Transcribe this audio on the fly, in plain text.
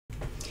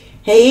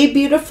Hey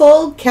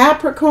beautiful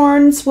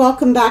Capricorns,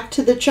 welcome back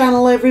to the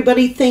channel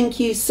everybody. Thank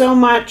you so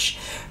much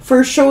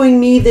for showing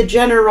me the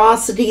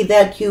generosity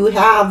that you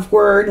have.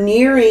 We're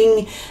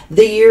nearing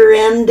the year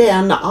end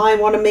and I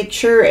want to make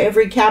sure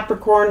every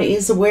Capricorn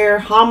is aware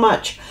how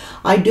much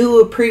I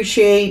do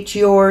appreciate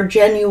your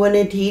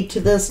genuinity to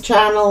this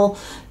channel,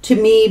 to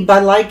me, by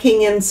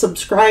liking and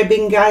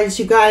subscribing. Guys,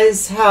 you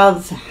guys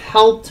have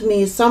helped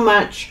me so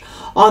much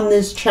on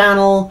this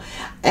channel,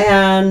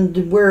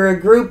 and we're a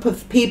group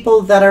of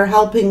people that are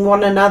helping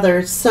one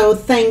another, so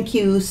thank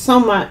you so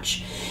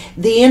much.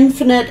 The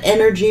Infinite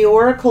Energy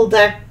Oracle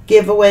deck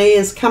giveaway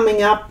is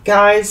coming up,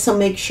 guys, so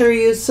make sure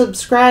you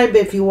subscribe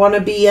if you want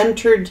to be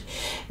entered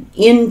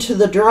into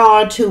the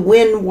draw to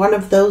win one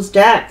of those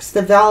decks.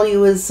 The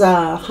value is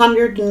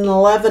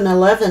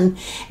 111.11,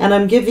 and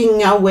I'm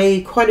giving away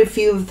quite a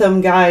few of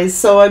them, guys,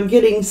 so I'm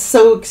getting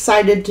so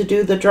excited to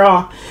do the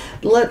draw.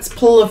 Let's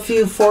pull a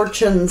few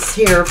fortunes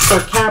here for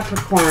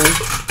Capricorn.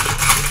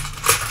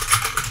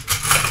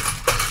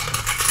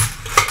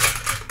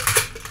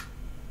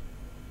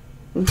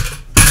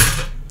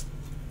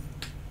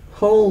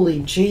 Holy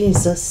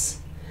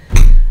Jesus.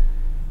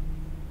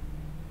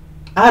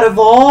 Out of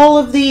all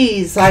of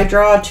these, I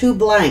draw 2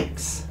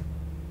 blanks.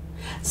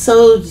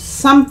 So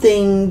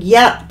something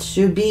yet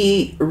to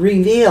be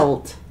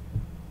revealed.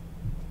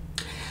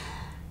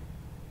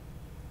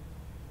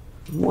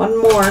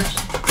 One more.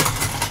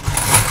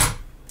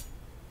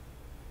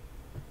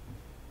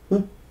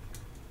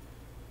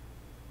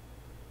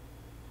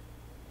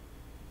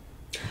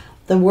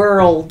 The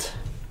World.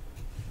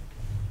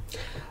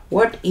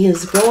 What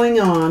is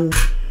going on?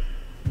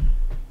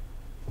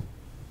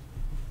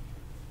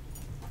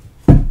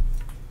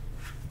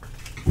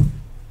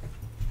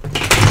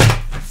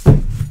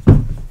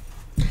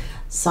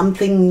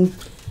 Something.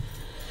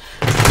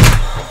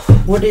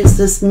 What is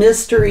this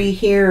mystery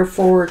here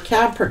for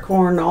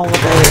Capricorn all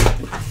about?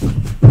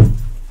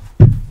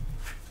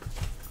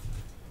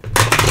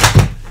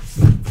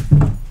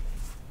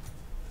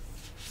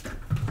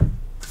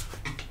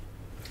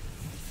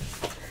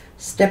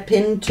 Step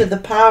into the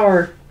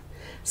power.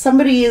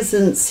 Somebody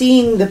isn't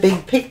seeing the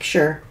big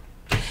picture.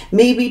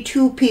 Maybe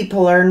 2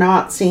 people are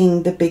not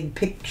seeing the big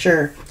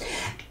picture.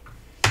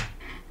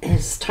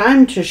 It's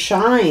time to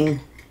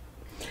shine.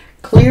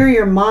 Clear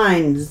your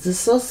minds.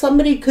 So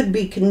somebody could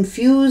be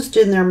confused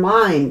in their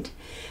mind.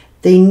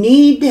 They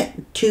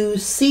need to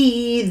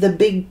see the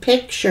big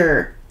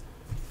picture.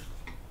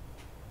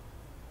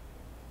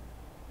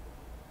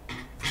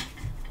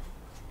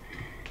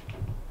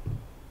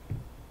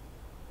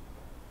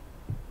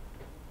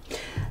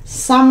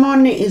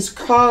 Someone is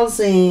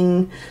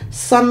causing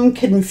some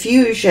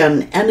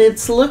confusion, and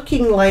it's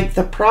looking like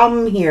the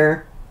problem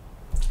here.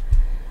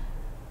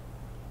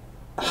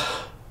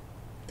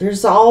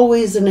 There's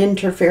always an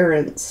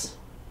interference.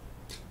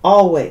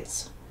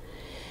 Always.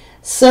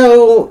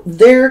 So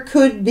there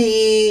could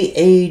be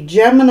a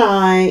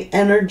Gemini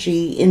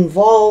energy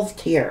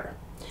involved here.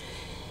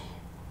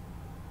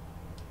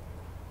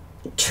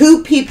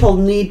 2 people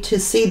need to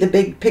see the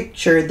big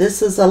picture.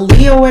 This is a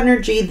Leo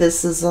energy.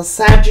 This is a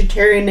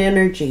Sagittarian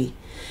energy.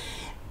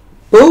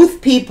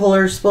 Both people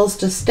are supposed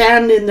to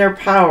stand in their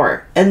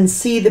power and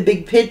see the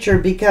big picture,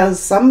 because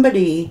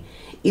somebody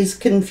is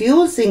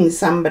confusing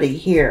somebody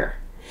here.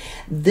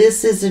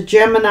 This is a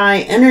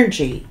Gemini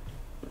energy.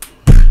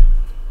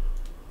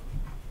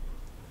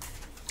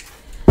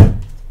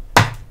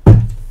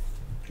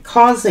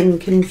 Causing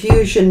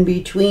confusion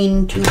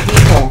between 2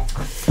 people.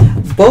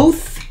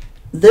 Both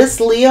this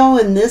Leo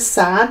and this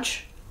Sag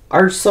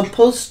are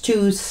supposed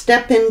to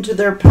step into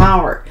their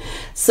power.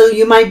 So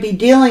you might be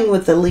dealing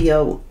with a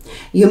Leo.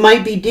 You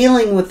might be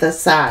dealing with a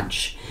Sag.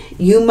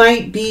 You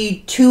might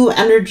be 2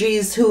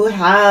 energies who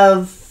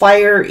have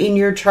fire in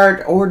your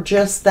chart, or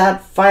just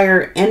that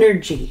fire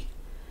energy.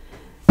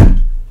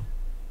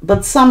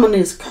 But someone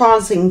is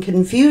causing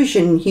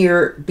confusion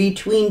here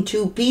between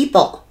 2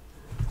 people.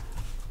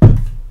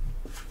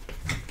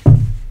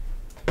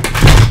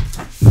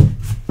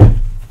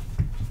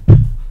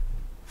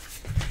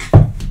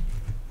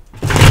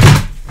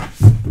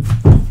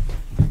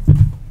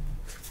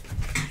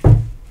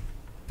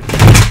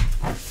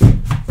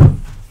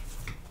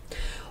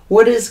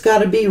 What has got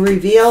to be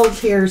revealed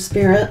here,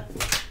 Spirit?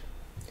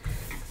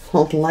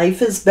 Well, life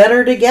is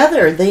better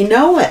together. They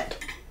know it.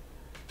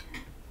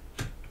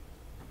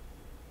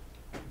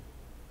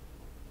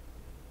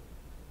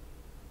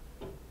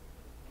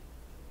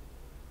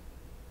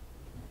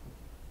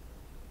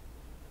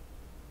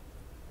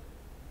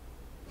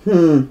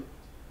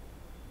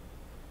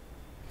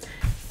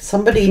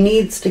 Somebody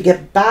needs to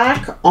get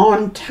back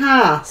on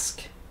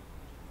task.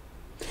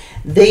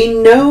 They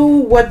know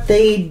what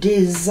they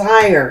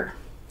desire.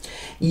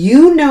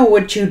 You know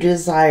what you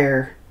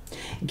desire.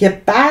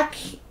 Get back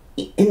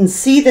and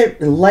see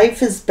that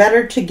life is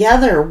better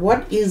together.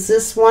 What is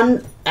this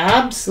one?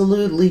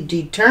 Absolutely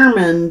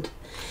determined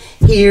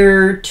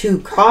here to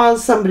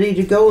cause somebody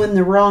to go in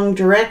the wrong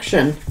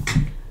direction.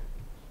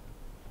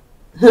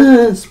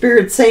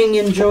 Spirit saying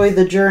enjoy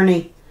the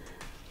journey.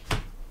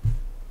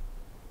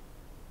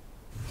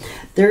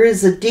 There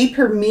is a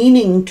deeper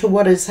meaning to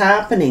what is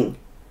happening.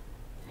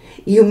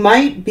 You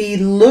might be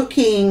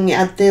looking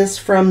at this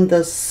from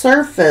the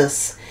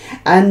surface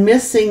and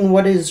missing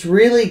what is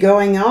really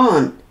going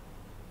on.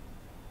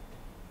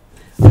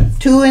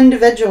 Two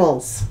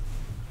individuals.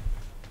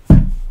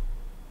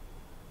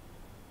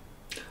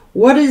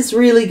 What is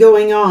really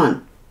going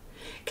on?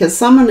 Because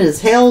someone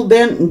is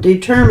hell-bent and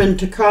determined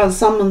to cause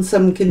someone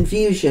some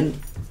confusion.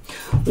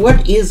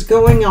 What is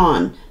going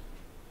on?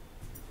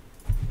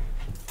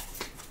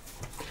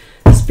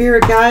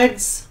 Spirit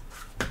guides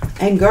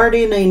and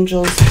guardian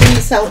angels,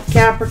 please help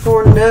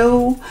Capricorn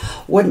know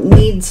what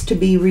needs to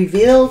be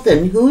revealed.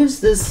 And who is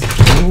this?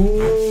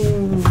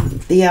 Ooh,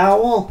 the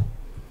owl.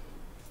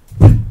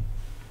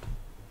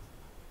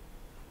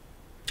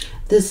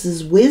 This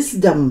is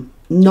wisdom,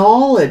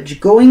 knowledge,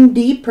 going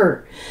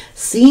deeper,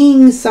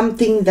 seeing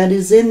something that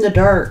is in the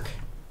dark.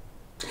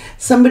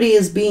 Somebody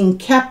is being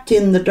kept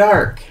in the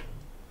dark.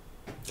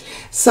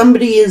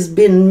 Somebody has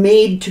been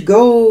made to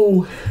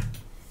go.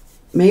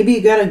 Maybe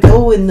you gotta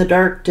go in the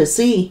dark to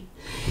see.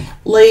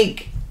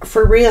 Like,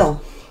 for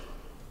real.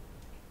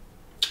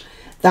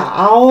 The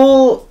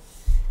owl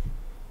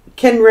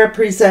can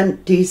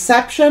represent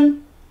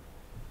deception.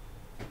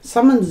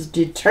 Someone's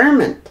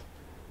determined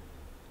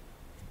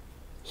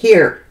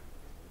here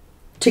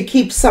to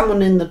keep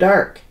someone in the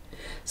dark.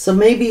 So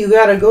maybe you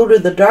gotta go to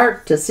the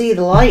dark to see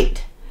the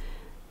light.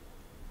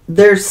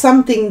 There's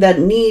something that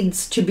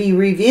needs to be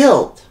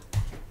revealed.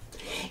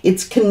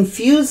 It's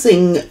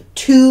confusing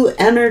two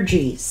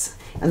energies.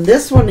 And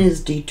this one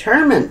is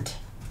determined.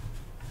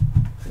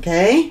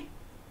 Okay?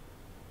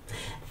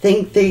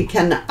 Think they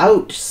can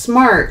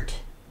outsmart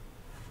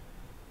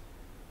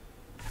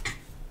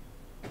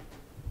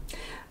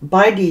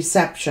by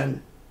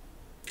deception.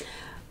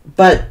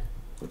 But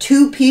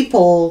two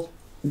people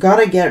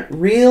gotta get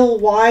real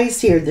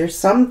wise here. There's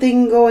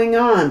something going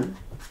on.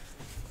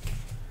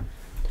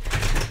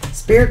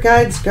 Spirit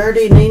guides,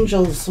 guardian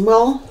angels.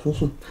 Well,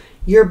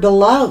 you're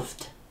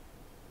beloved.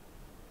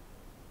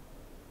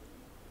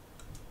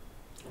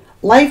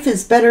 Life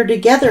is better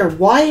together.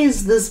 Why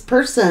is this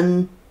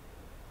person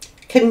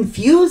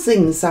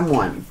confusing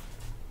someone?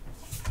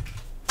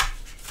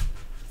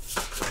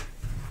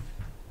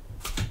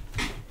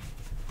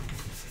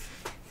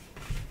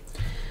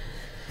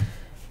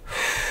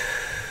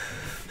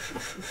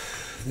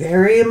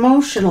 Very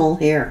emotional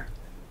here.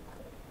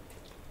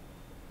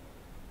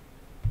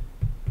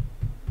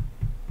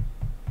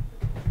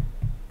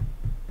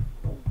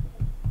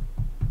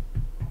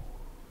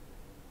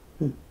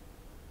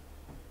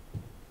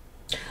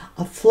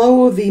 A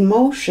flow of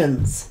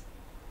emotions.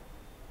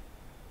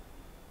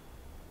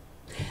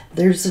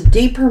 There's a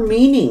deeper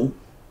meaning.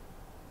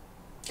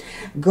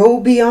 Go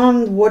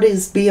beyond what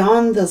is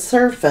beyond the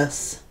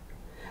surface.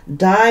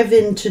 Dive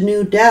into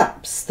new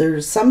depths.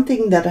 There's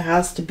something that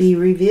has to be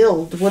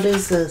revealed. What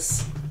is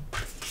this?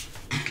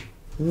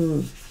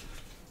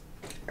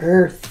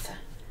 Earth.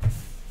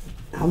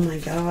 Oh my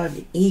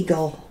God.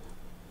 Eagle.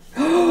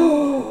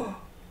 Oh,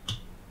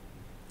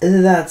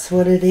 that's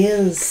what it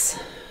is.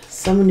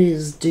 Someone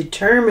is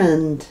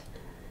determined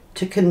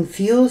to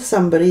confuse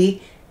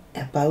somebody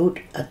about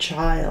a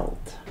child.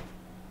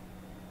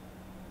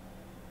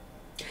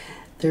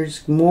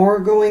 There's more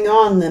going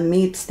on than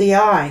meets the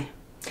eye.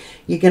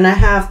 You're going to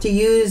have to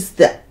use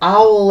the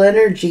owl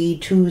energy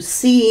to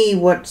see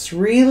what's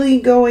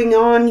really going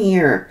on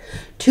here.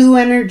 Two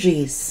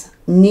energies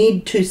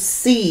need to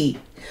see.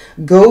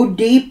 Go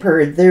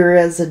deeper. There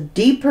is a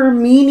deeper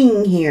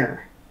meaning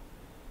here.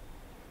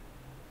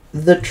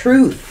 The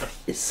truth.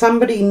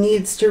 Somebody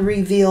needs to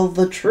reveal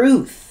the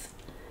truth.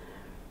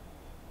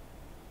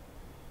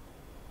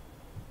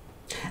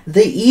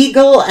 The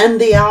eagle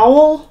and the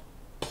owl,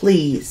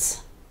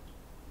 please.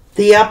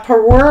 The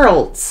upper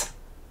worlds.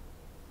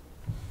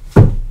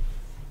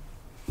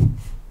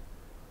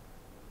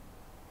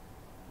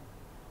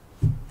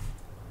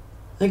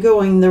 They're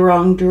going the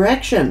wrong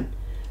direction.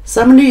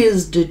 Somebody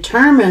is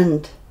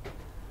determined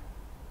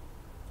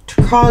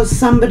to cause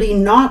somebody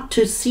not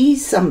to see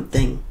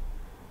something.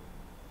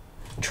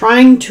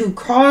 Trying to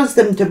cause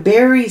them to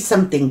bury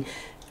something.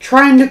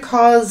 Trying to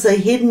cause a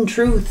hidden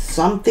truth.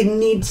 Something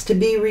needs to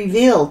be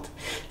revealed.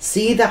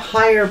 See the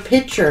higher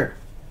picture.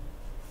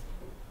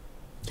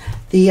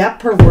 The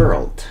upper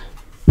world.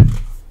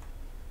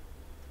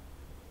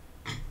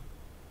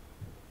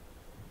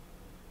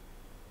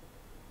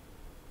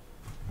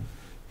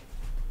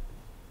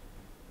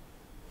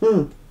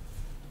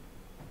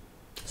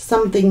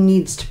 Something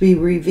needs to be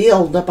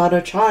revealed about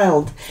a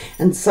child,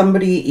 and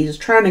somebody is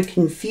trying to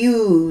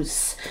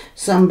confuse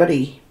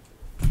somebody,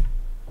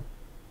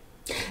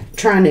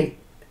 trying to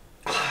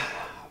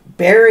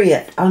bury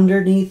it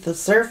underneath the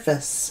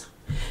surface.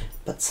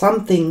 But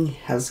something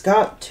has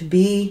got to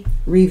be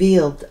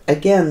revealed.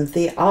 Again,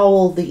 the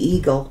owl, the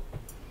eagle.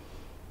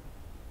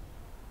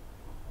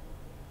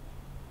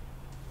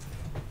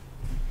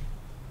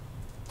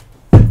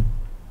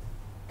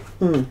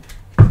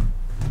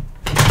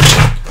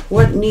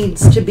 What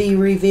needs to be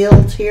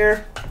revealed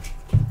here?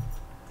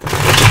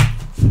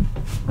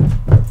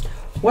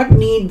 What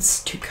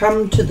needs to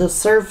come to the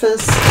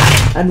surface?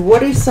 And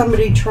what is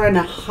somebody trying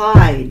to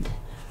hide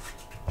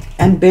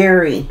and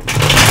bury?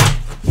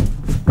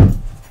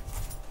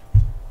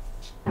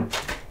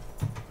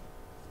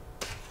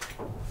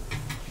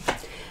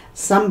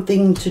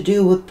 Something to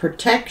do with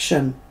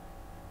protection.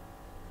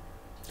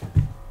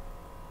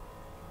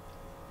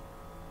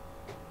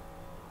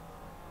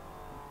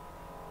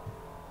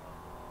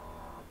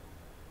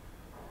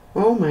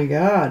 Oh my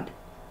God.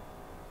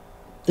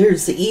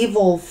 There's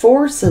evil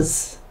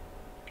forces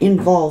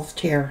involved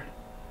here.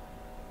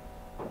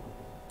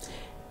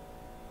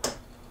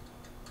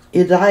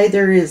 It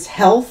either is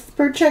health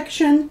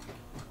protection.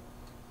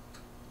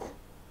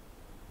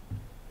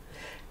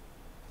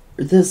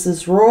 This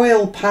is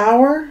royal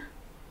power.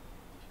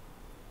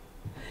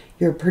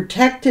 You're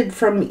protected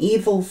from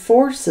evil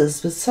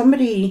forces. But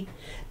somebody,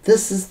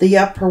 this is the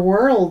upper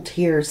world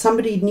here.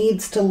 Somebody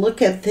needs to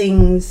look at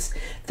things.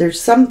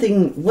 There's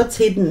something, what's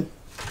hidden?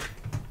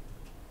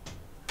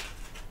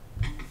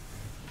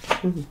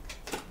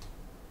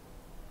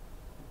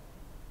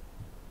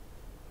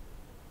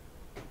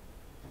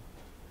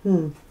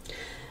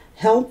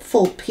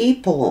 Helpful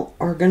people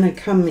are going to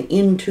come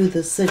into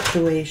the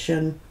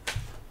situation.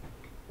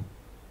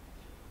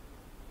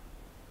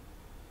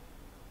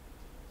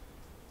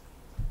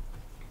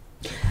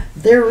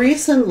 There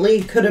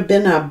recently could have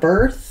been a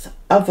birth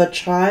of a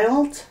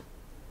child.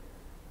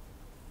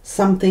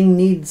 Something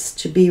needs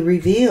to be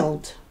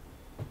revealed.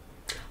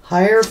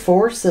 Higher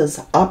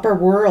forces, upper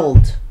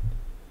world.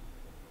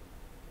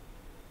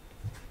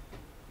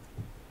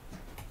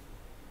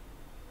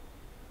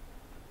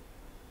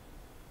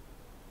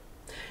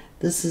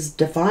 This is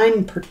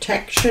divine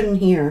protection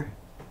here.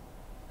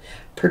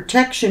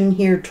 Protection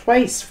here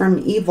twice from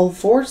evil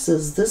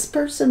forces. This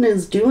person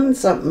is doing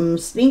something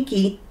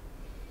sneaky.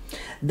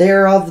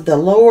 They're of the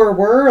lower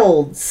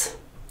worlds.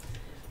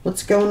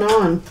 What's going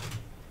on?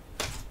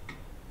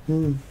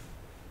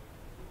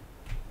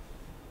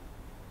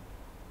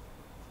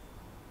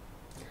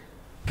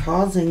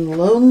 Causing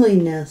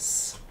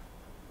loneliness.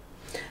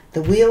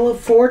 The Wheel of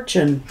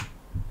Fortune.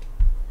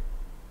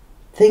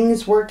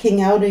 Things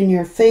working out in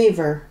your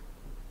favor.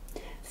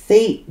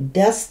 Fate,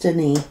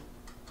 destiny.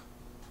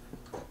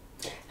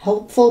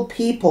 Helpful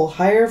people,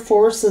 higher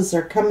forces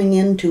are coming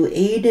in to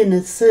aid and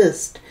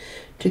assist,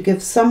 to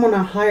give someone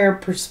a higher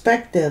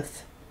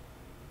perspective.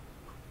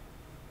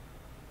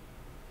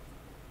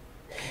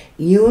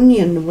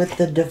 Union with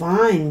the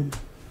divine.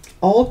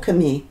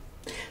 Alchemy.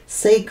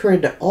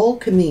 Sacred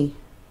alchemy.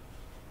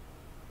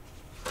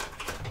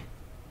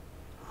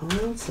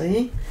 Oh,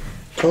 see?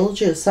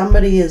 Told you,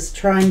 somebody is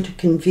trying to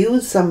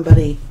confuse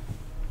somebody.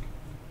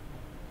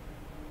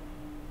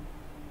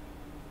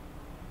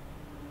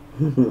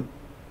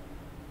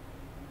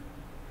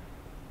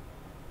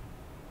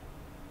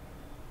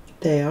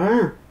 They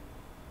are.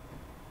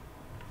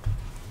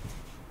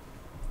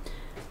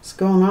 What's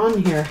going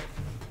on here?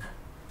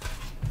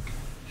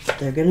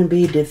 They're going to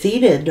be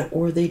defeated,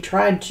 or they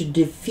tried to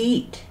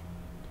defeat.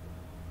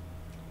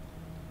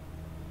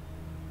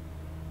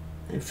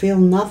 I feel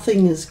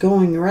nothing is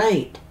going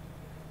right.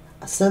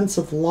 A sense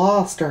of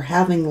lost or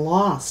having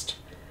lost.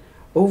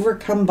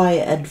 Overcome by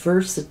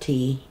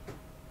adversity.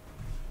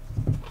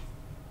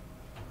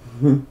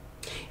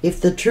 If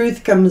the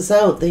truth comes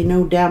out, they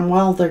know damn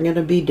well they're going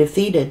to be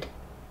defeated.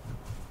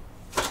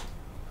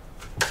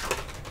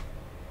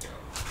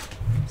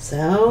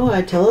 So,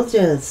 I told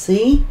you,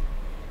 see?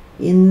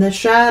 In the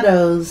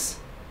shadows.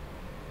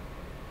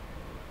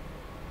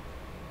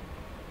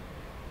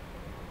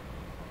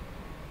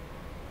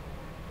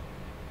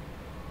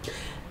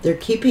 They're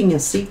keeping a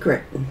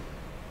secret.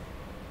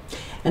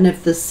 And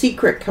if the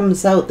secret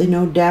comes out, they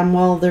know damn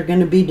well they're going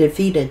to be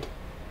defeated.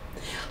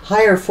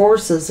 Higher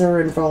forces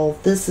are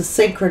involved. This is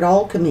sacred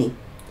alchemy.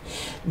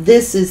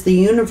 This is the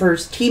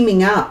universe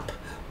teaming up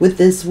with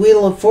this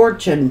Wheel of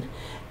Fortune.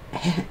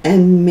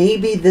 And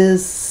maybe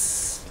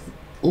this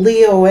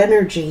Leo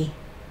energy.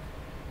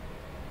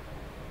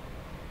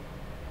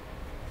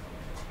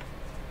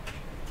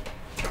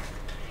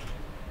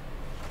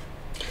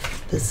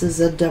 This is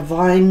a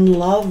divine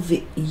love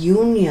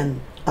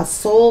union. A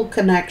soul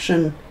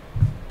connection.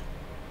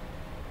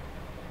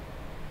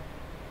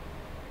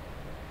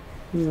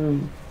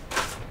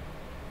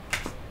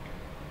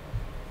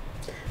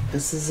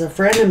 This is a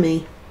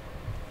frenemy.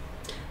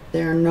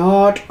 They're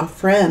not a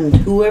friend.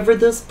 Whoever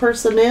this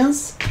person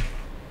is,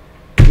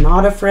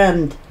 not a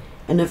friend.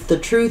 And if the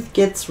truth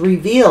gets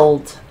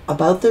revealed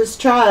about this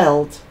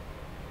child,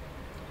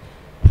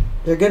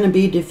 they're going to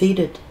be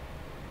defeated.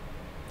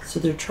 So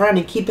they're trying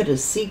to keep it a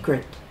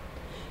secret.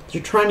 They're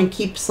trying to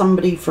keep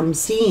somebody from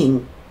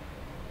seeing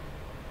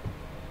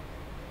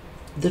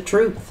the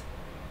truth.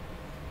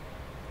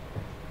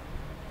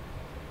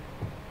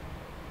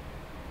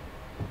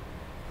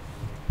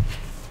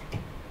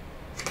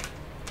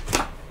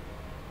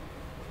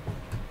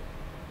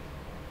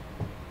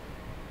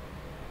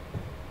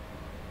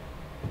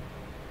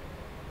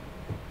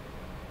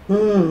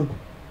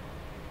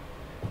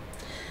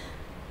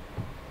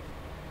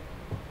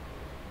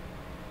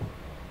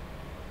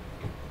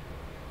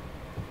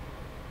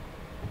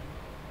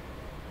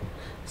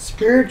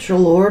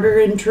 Spiritual order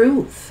and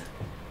truth.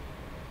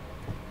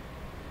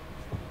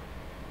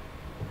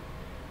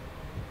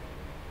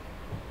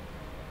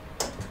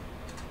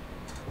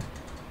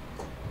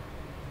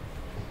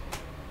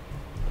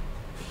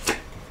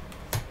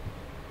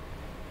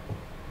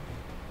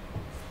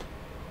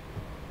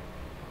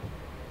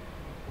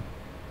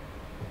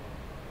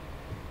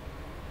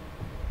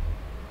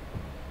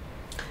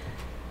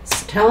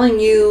 It's telling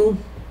you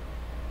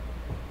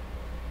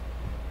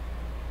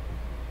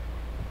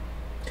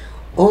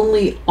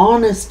only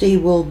honesty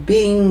will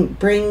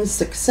bring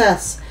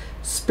success,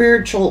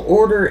 spiritual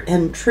order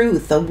and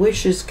truth. A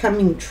wish is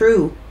coming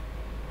true.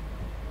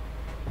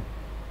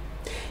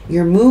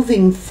 You're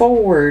moving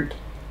forward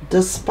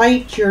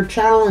despite your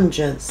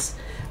challenges,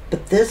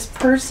 but this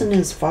person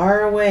is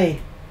far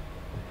away,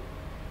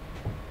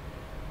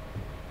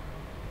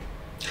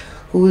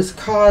 who has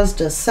caused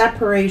a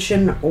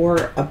separation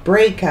or a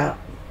breakup.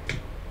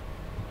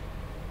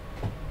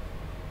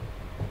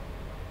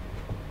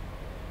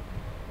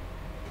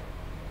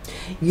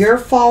 You're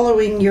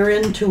following your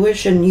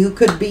intuition. You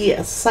could be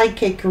a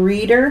psychic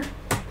reader.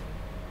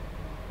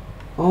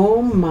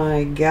 Oh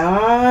my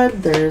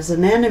God, there's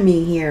an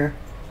enemy here.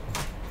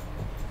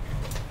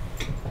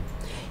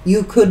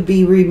 You could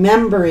be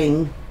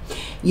remembering,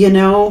 you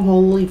know,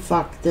 holy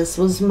fuck, this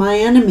was my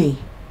enemy.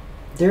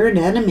 They're an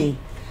enemy.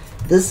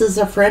 This is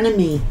a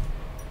frenemy.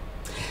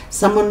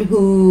 Someone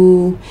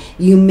who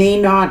you may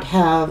not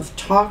have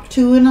talked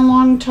to in a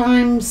long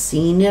time,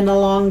 seen in a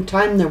long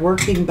time. They're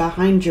working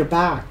behind your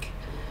back.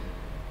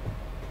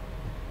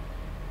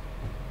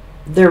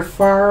 They're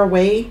far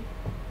away.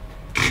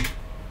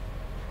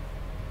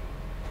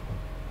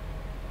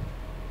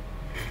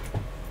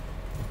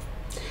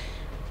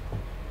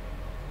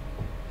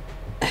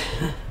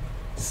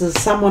 This is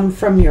someone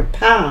from your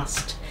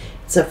past.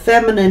 It's a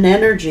feminine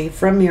energy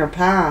from your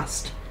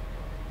past.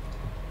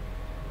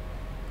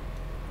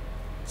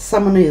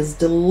 Someone is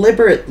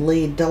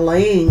deliberately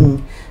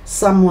delaying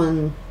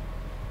someone.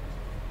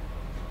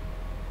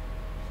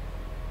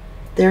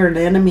 They're an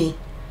enemy.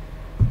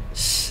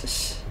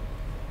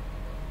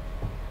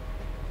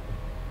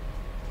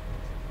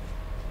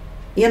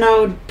 You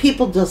know,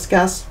 people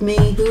disgust me.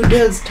 Who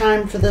has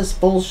time for this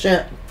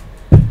bullshit?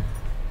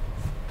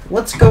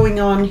 What's going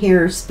on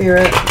here,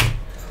 Spirit?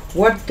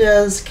 What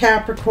does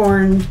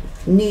Capricorn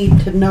need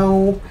to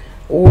know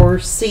or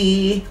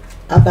see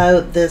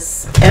about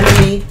this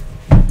enemy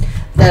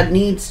that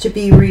needs to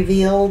be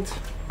revealed?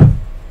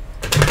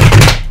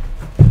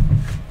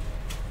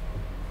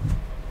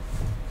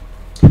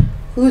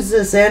 Who's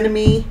this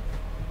enemy?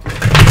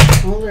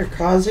 Well, they're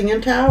causing a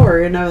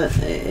tower in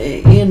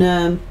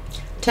a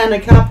Ten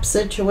of Cups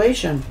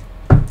situation,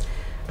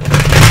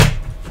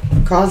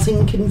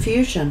 causing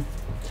confusion.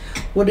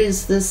 What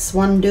is this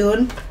one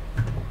doing?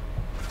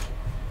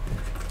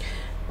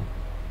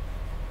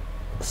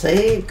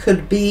 Say it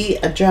could be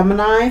a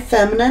Gemini,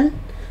 feminine,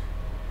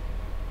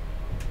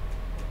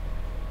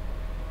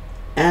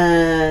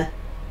 and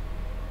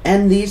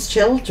these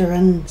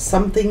children.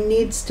 Something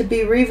needs to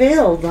be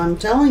revealed, I'm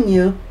telling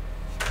you.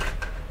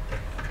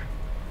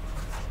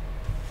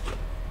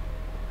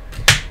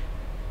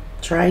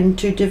 Trying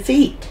to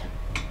defeat.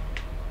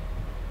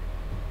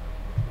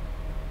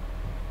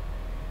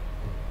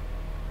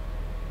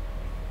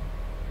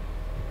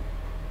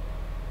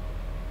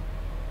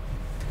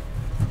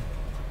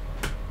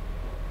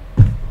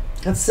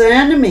 That's the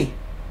enemy.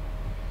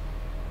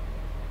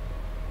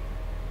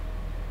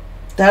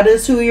 That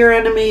is who your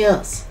enemy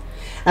is.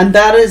 And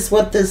that is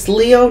what this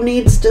Leo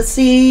needs to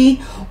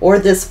see, or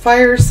this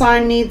fire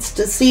sign needs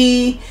to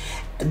see.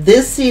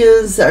 This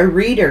is a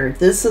reader.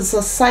 This is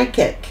a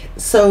psychic.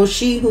 So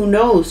she who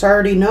knows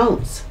already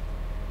knows.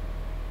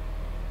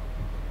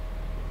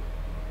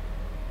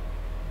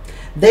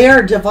 They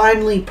are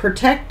divinely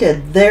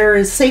protected. There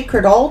is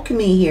sacred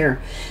alchemy here.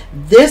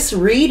 This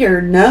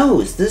reader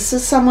knows. This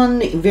is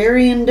someone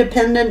very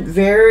independent,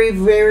 very,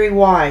 very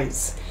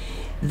wise.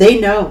 They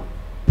know.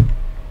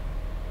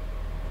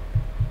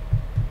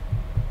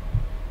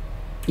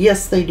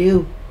 Yes, they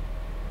do.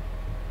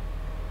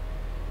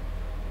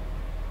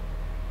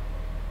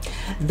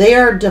 They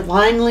are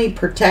divinely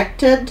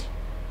protected.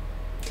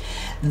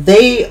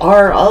 They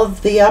are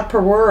of the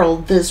upper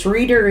world. This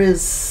reader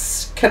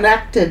is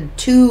connected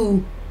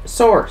to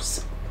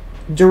Source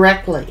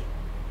directly.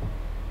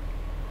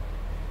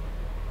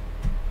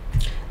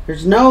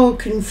 There's no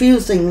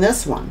confusing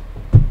this one.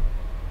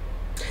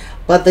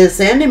 But this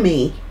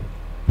enemy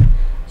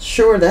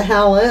sure the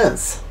hell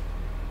is.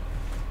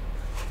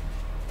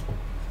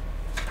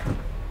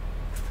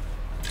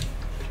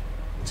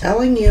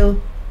 Telling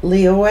you,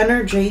 Leo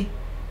energy.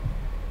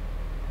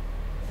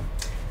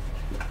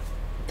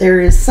 There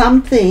is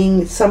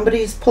something,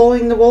 somebody's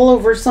pulling the wool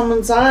over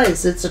someone's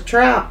eyes. It's a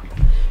trap.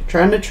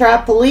 Trying to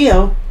trap a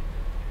Leo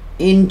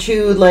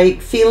into like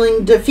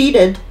feeling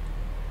defeated.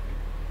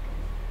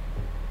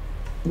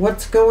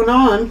 What's going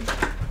on?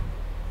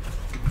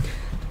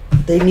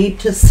 They need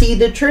to see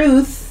the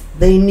truth.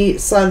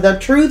 So the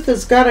truth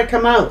has got to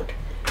come out.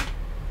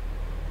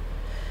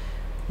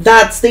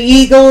 That's the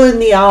eagle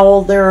and the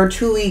owl. There are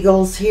two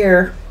eagles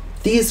here.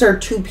 These are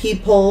two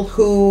people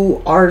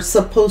who are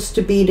supposed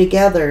to be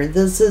together.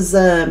 This is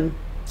a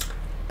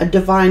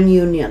divine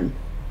union.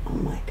 Oh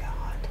my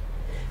God.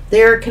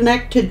 They are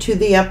connected to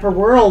the upper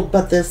world,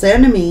 but this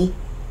enemy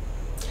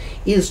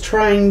is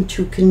trying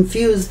to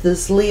confuse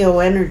this Leo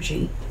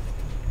energy.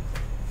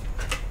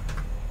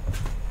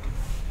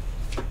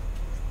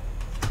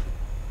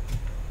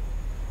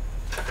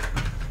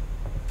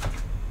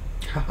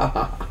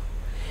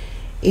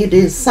 It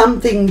is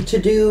something to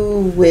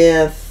do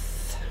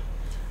with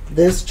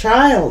this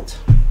child.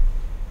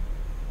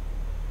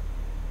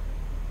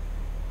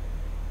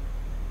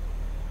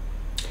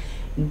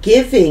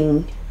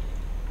 Giving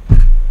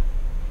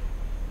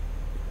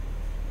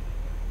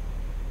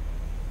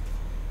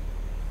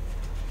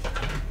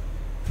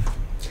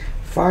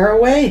far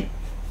away.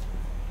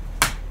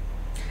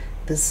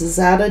 This is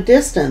at a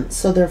distance,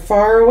 so they're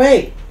far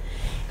away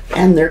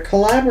and they're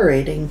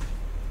collaborating.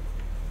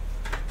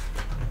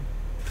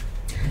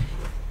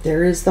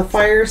 There is the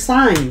fire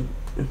sign.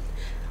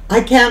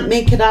 I can't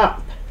make it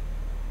up.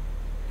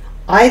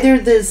 Either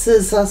this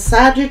is a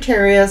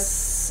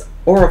Sagittarius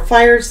or a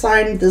fire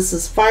sign. This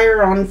is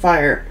fire on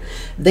fire.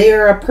 They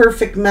are a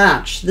perfect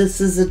match.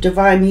 This is a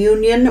divine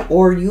union,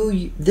 or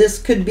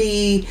this could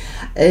be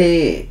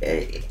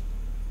a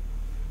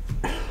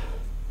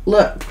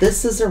look,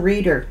 this is a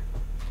reader.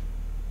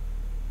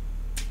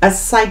 A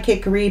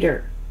psychic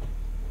reader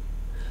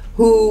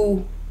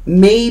who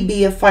may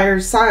be a fire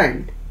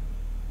sign.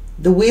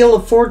 The Wheel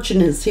of Fortune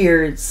is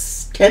here.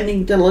 It's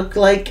tending to look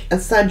like a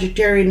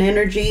Sagittarian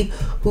energy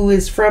who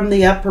is from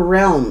the upper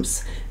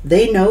realms.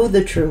 They know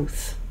the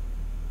truth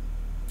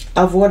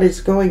of what is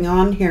going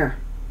on here.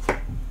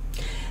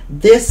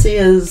 This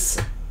is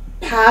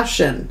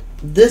passion.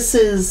 This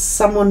is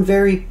someone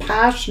very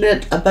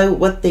passionate about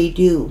what they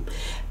do.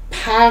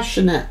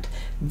 Passionate.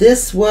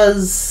 This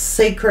was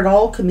sacred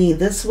alchemy.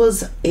 This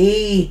was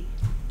a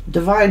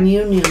divine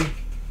union.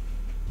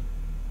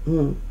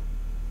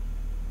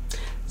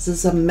 This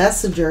is a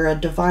messenger, a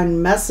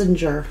divine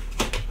messenger.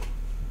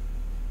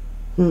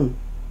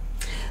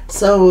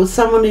 So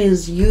someone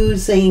is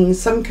using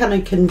some kind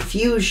of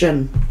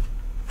confusion.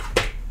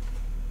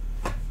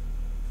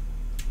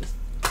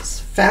 It's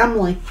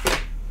family.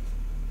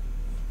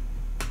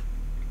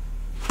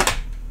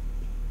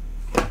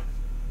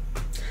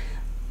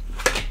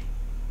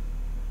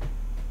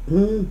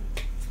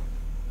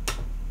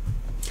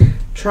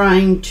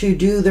 Trying to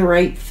do the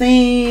right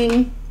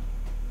thing.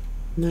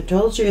 I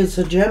told you it's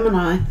a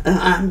Gemini.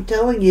 I'm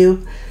telling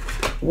you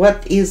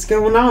what is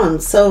going on.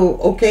 So,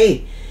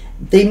 okay,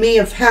 they may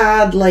have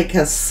had like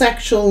a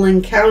sexual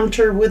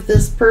encounter with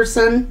this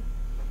person.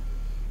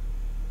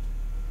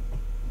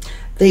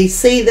 They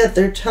say that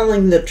they're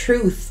telling the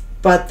truth,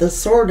 but the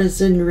sword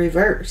is in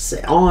reverse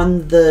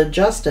on the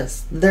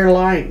justice. They're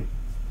lying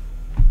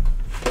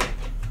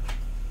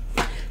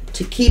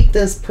to keep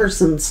this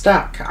person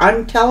stuck.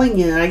 I'm telling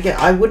you,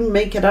 I wouldn't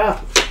make it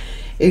up.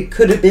 It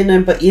could have been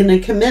in a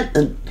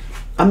commitment,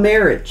 a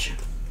marriage.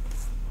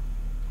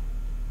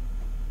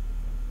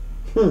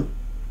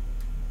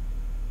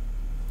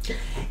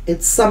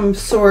 It's some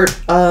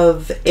sort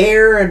of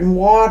air and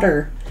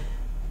water.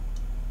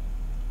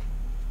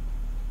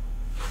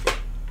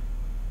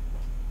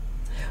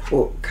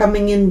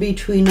 Coming in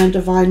between a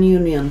divine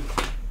union.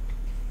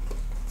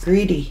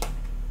 Greedy.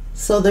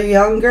 So they're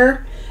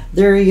younger.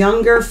 They're a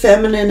younger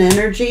feminine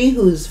energy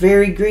who's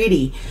very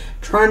greedy,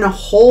 trying to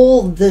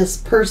hold this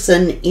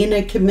person in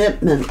a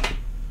commitment.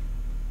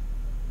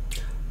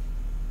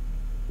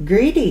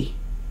 Greedy.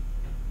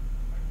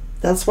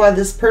 That's why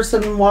this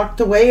person walked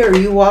away, or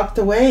you walked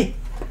away.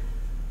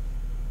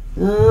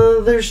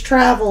 There's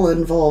travel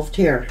involved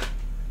here.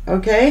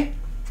 Okay?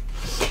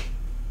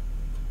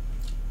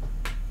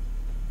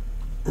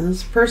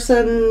 This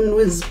person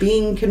was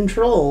being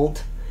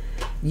controlled.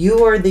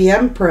 You are the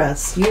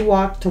Empress. You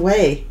walked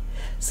away.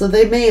 So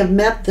they may have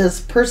met this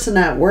person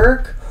at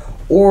work,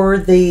 or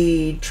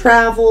they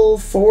travel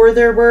for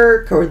their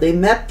work, or they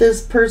met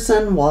this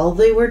person while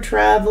they were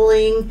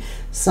traveling,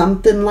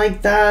 something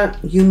like that.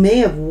 You may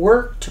have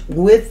worked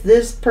with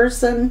this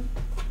person.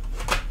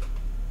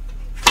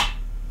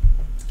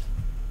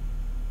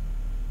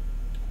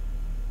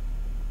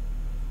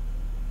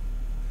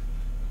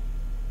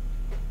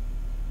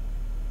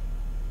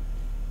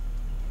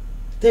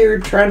 They were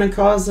trying to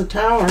cause a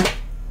tower.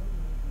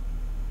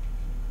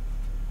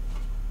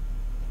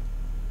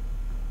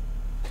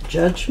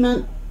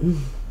 Judgment.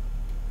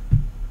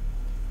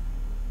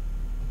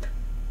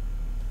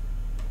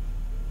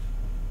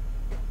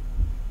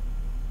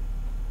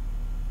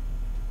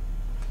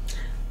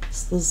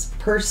 So this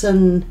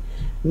person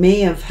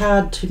may have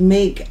had to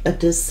make a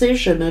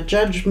decision, a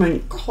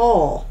judgment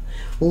call.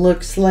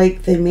 Looks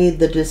like they made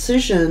the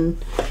decision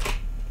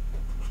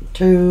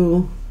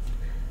to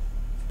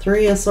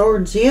Three of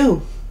Swords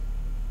you.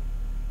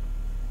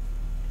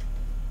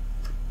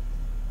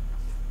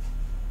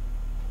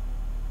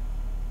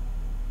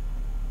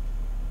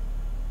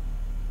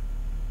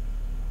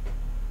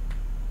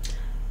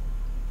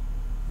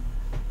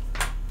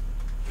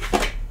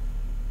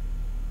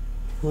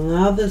 Well,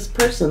 now this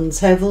person's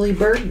heavily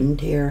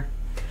burdened here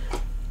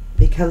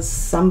because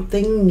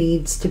something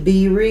needs to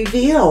be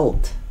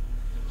revealed.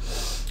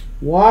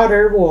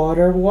 Water,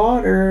 water,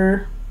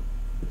 water.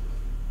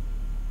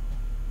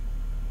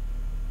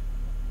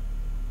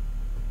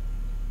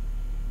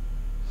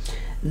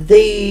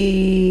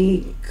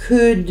 They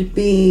could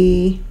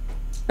be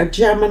a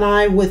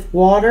Gemini with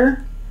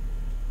water,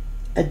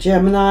 a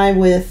Gemini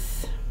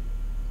with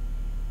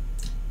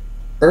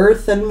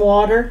earth and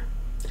water.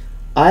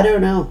 I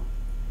don't know.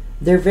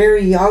 They're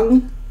very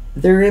young.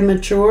 They're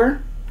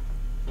immature.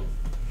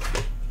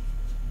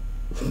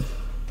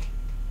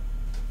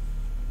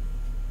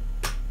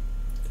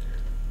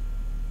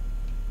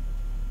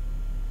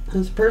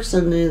 This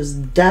person is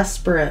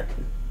desperate.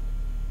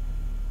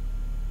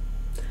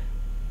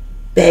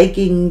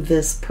 Begging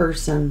this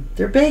person.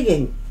 They're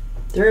begging.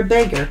 They're a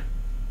beggar.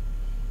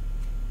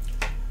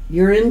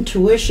 Your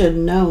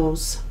intuition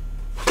knows.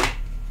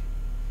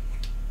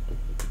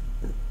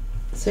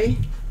 See?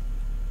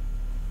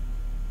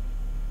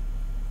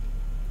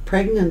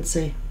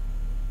 Pregnancy.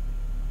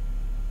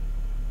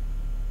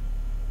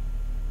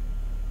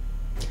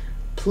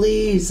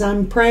 Please,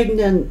 I'm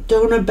pregnant.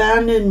 Don't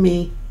abandon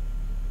me.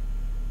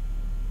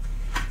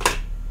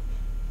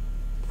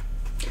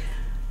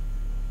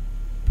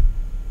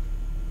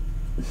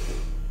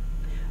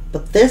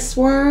 But this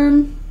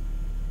one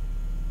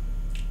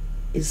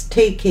is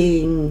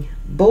taking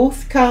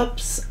both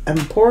cups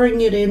and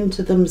pouring it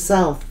into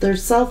themselves. They're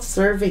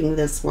self-serving,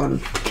 this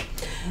one.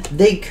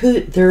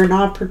 They're an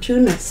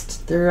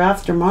opportunist. They're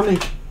after money.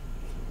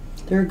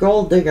 They're a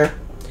gold digger.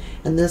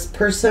 And this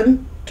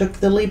person took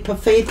the leap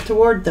of faith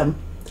toward them.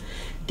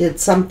 Did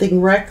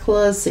something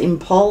reckless,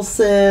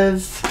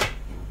 impulsive.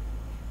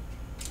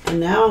 And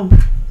now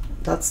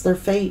that's their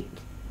fate.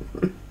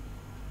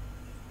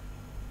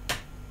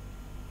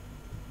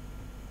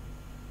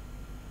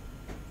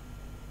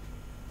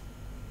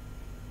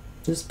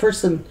 This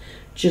person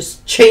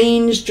just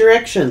changed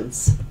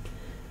directions.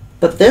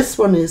 But this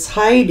one is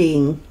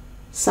hiding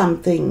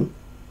something.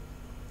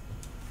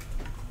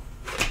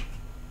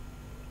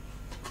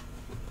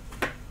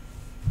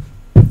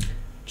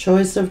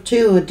 Choice of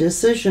two, a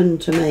decision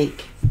to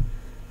make.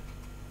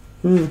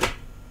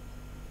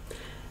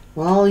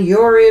 Well,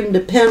 you're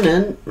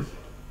independent.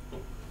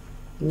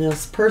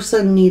 This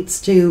person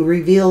needs to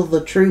reveal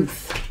the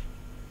truth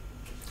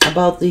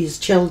about these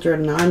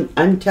children.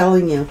 I'm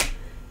telling you.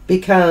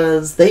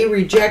 Because they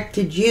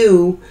rejected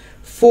you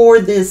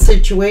for this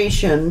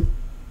situation.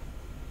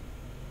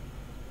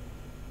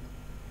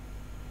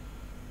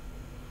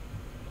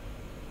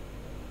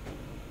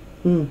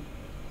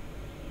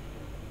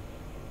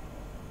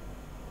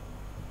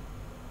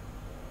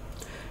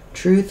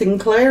 Truth and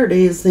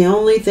clarity is the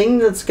only thing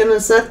that's going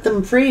to set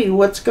them free.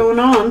 What's going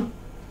on?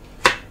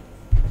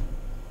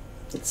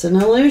 It's an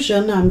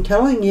illusion, I'm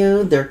telling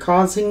you. They're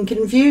causing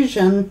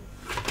confusion.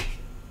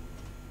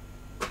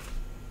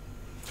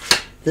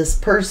 This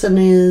person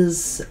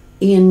is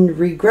in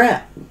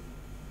regret.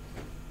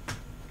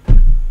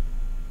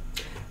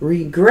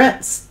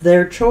 Regrets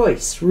their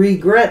choice.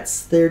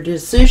 Regrets their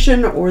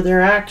decision or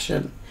their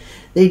action.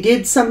 They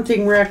did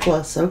something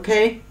reckless,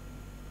 okay?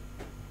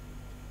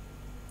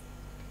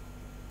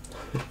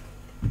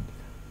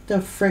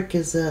 The frick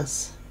is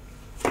this?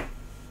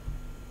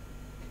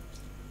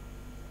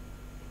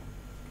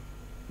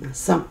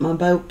 Something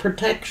about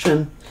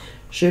protection.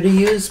 Should have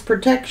used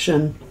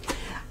protection.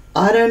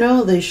 I don't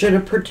know. They should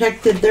have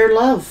protected their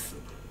love.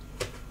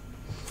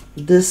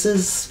 This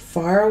is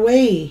far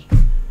away.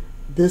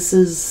 This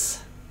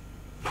is...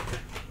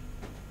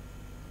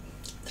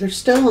 They're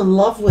still in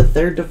love with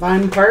their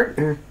divine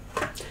partner.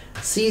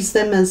 Sees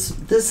them as...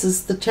 This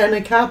is the Ten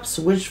of Cups.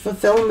 Wish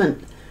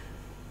fulfillment.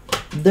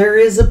 There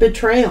is a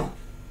betrayal.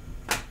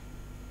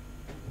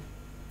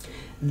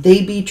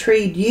 They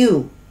betrayed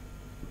you.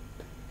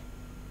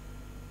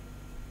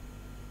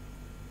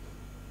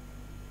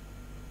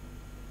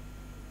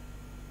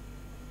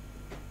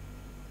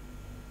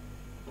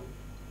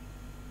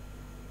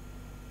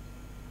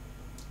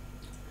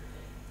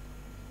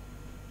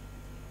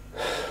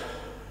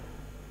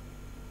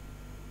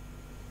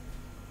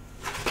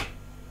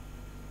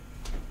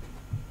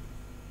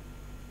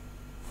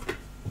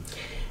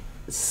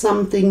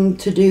 Something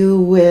to do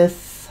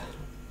with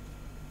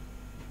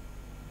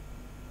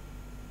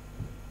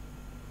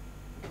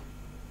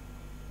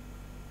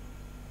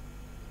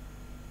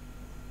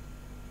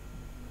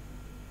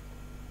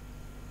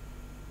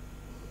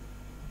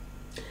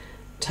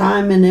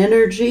time and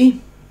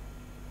energy,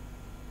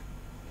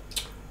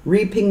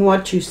 reaping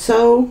what you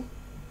sow.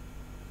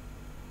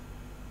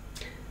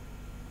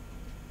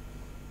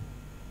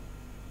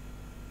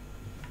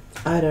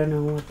 I don't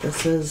know what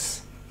this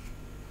is.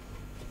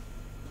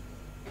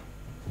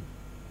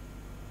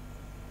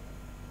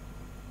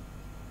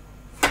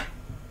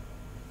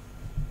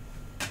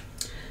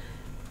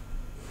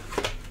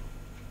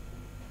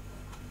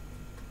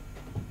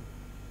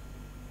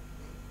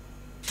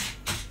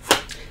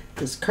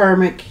 This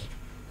karmic,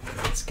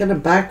 it's going to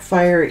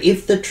backfire.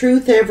 If the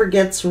truth ever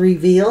gets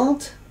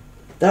revealed,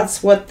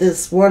 That's what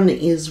this one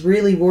is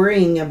really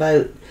worrying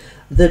about.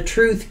 The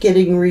truth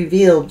getting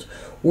revealed.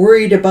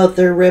 Worried about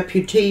their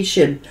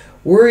reputation.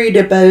 Worried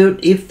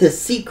about if the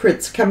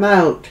secrets come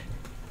out,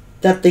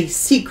 that they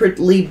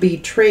secretly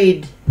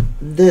betrayed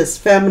this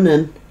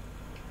feminine.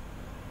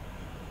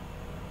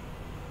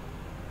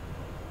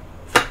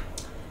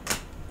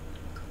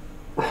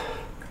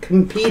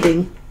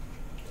 Competing.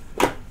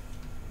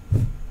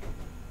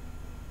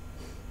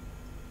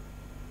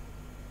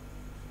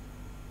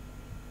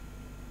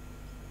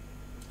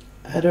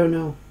 I don't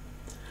know.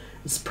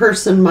 This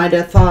person might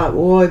have thought,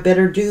 oh, I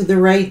better do the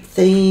right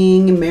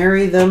thing,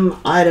 marry them.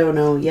 I don't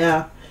know,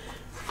 yeah.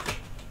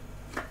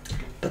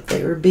 But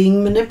they were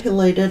being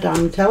manipulated,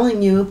 I'm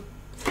telling you.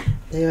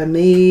 They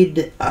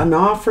made an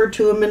offer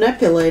to a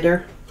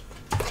manipulator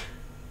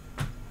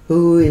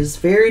who is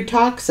very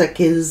toxic,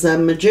 is a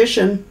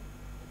magician.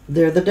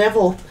 They're the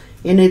devil.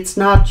 And it's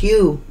not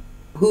you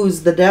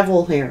who's the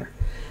devil here.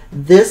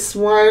 This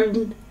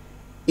one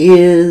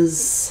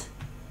is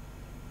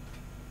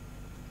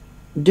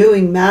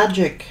doing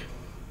magic.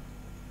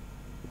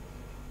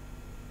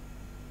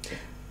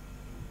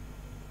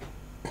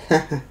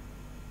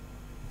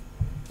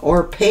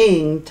 Or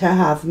paying to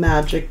have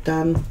magic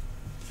done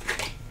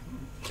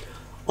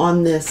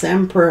on this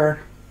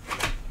emperor.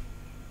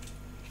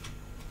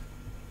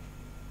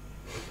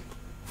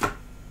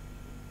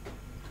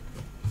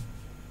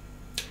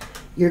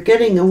 You're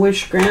getting a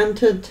wish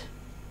granted.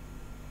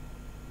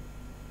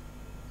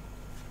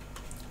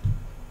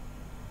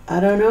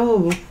 I don't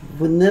know.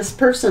 When this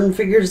person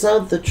figures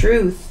out the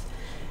truth,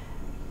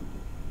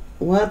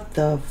 what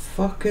the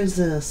fuck is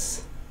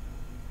this?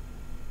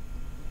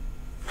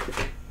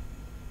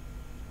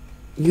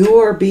 You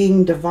are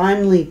being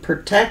divinely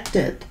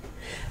protected.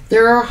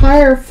 There are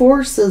higher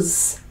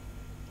forces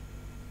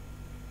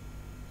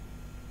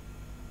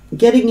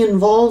getting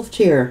involved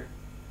here.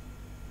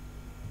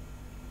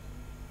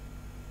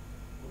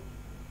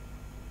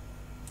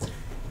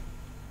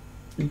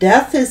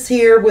 Death is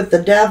here with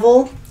the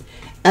devil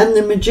and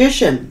the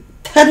magician.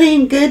 That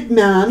ain't good,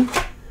 man.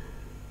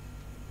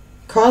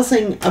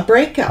 Causing a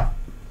breakup.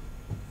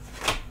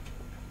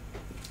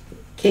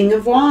 King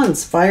of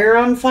Wands, fire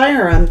on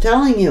fire, I'm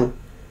telling you.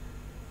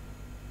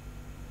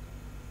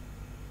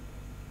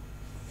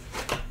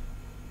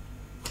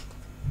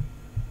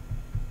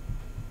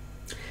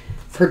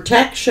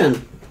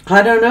 Protection.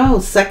 I don't know,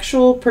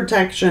 sexual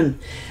protection.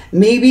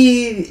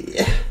 Maybe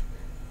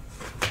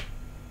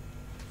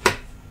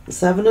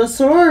Seven of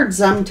Swords,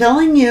 I'm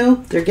telling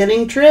you, they're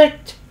getting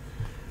tricked.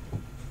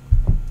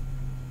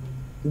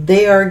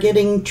 They are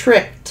getting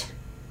tricked.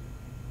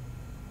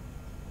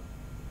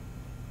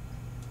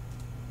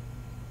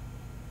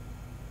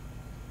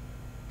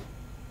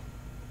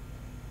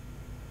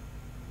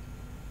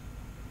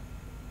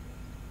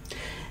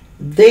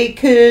 They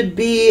could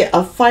be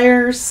a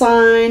fire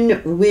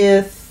sign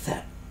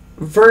with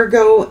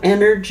Virgo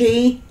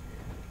energy.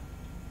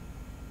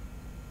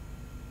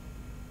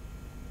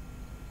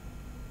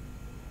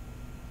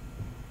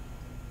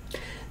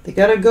 They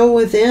got to go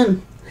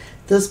within.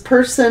 This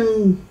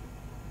person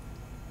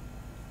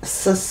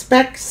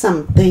suspects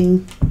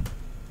something.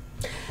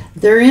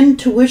 Their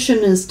intuition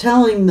is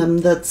telling them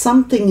that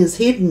something is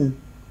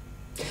hidden.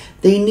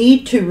 They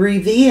need to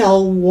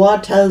reveal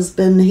what has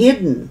been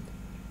hidden.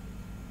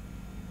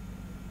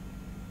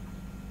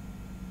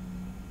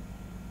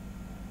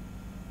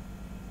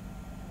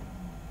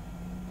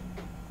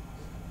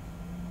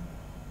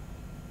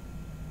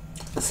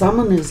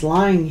 Someone is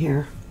lying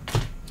here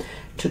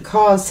to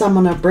cause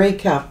someone a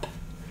breakup.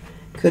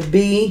 Could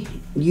be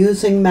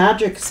using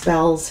magic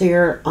spells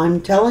here. I'm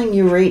telling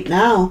you right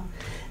now,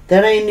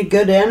 that ain't a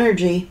good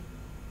energy.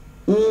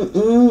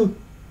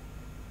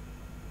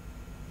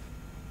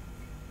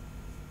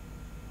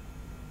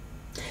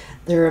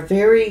 They're a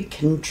very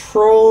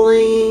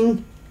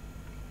controlling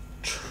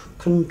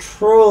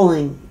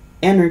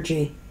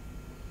energy.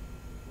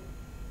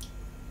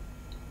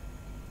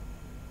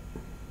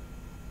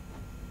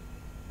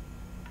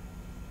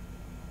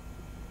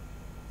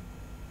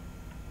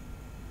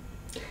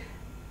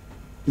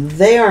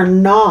 They are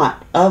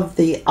not of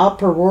the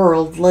upper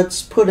world,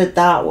 let's put it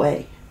that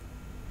way.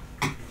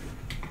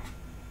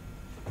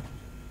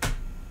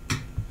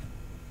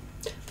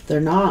 They're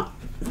not.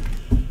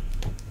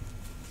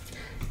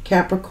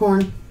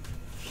 Capricorn.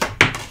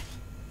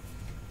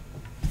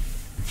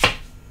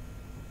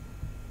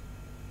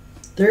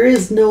 There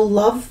is no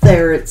love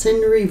there, it's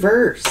in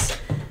reverse.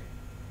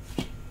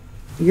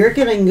 You're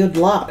getting good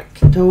luck,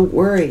 don't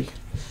worry.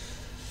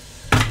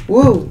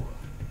 Whoa.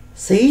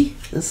 See,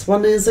 this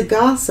one is a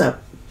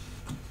gossip.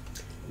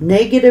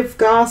 Negative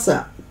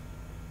gossip.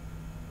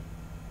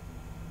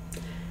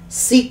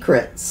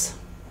 Secrets.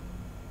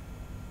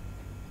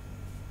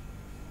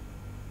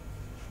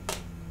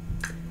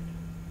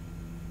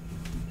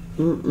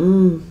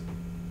 Here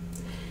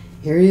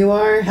you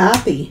are,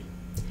 happy.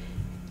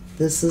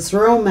 This is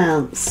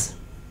romance.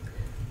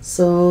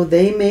 So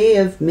they may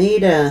have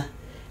made a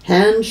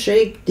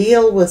handshake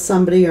deal with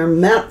somebody or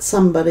met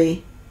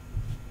somebody.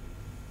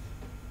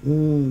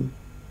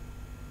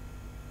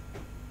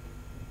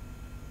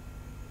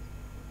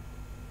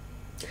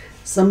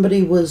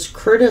 Somebody was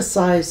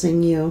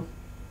criticizing you.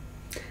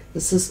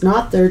 This is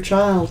not their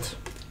child.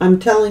 I'm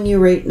telling you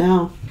right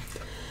now.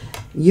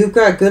 You've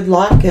got good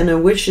luck and a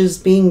wish is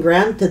being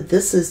granted.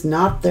 This is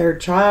not their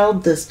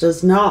child. This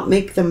does not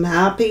make them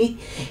happy.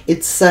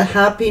 It's a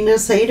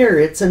happiness hater.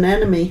 It's an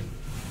enemy.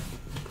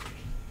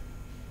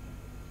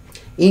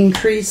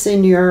 Increase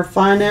in your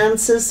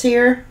finances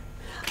here.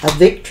 A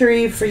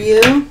victory for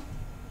you.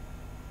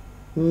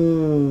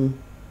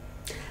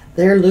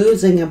 They're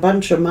losing a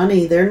bunch of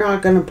money. They're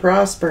not going to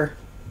prosper.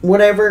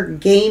 Whatever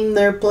game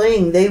they're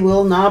playing, they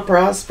will not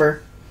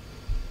prosper.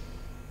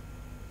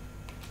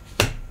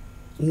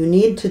 You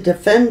need to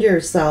defend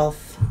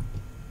yourself.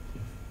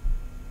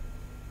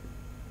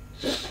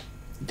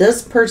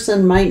 This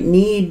person might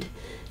need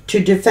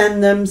to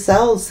defend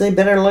themselves. They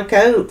better look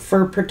out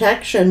for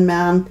protection,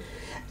 man.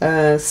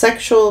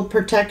 Sexual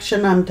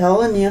protection, I'm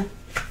telling you.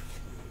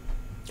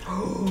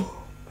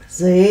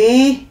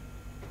 See?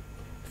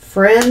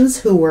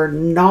 Friends who were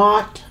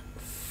not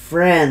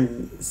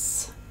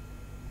friends.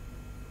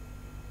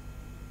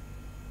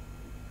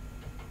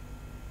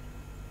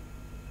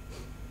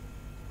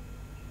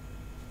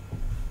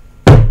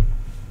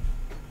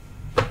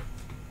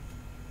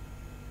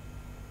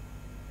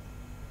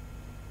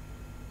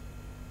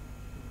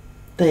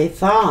 They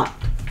thought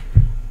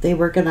they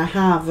were going to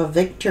have a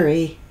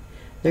victory.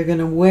 They're going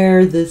to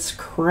wear this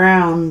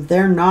crown.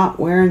 They're not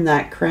wearing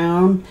that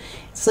crown.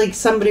 It's like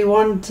somebody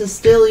wanted to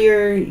steal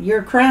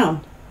your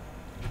crown.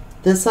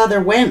 This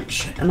other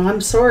wench. And I'm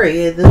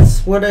sorry,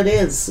 that's what it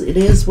is. It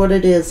is what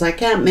it is. I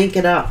can't make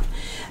it up.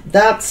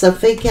 That's a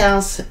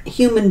fake-ass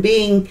human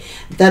being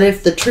that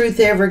if the truth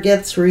ever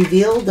gets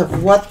revealed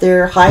of what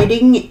they're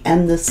hiding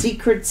and the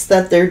secrets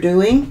that they're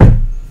doing,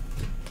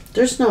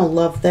 there's no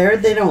love there.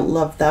 They don't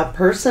love that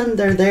person.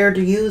 They're there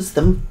to use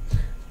them.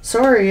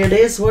 Sorry, it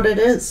is what it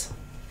is.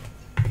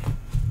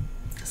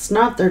 It's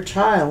not their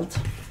child.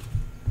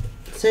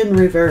 It's in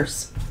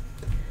reverse.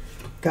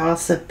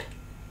 Gossip.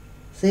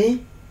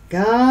 See?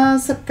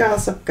 Gossip,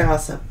 gossip,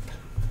 gossip.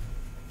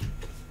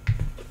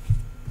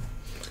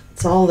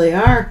 That's all they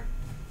are.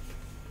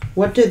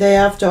 What do they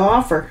have to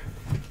offer?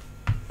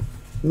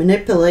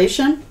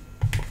 Manipulation?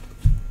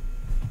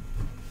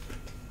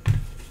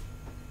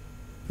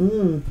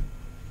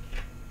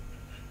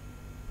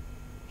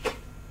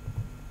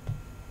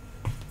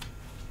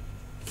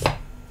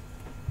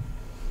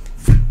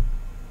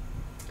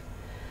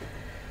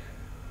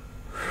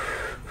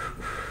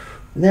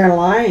 They're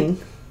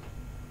lying.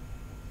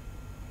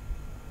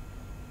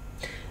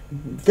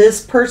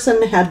 This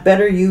person had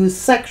better use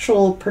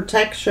sexual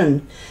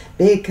protection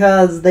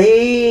because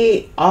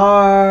they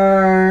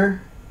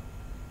are...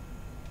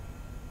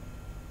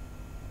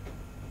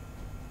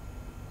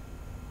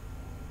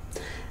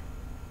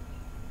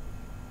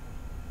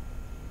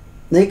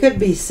 They could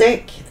be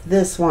sick,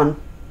 this one.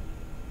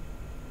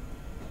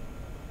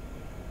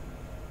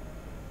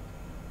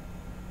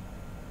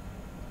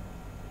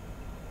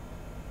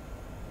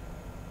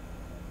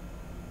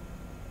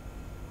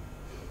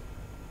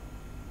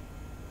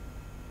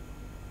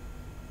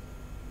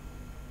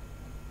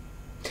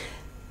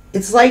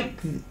 It's like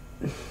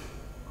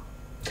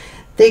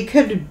they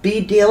could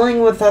be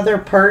dealing with other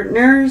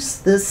partners,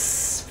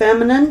 this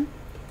feminine.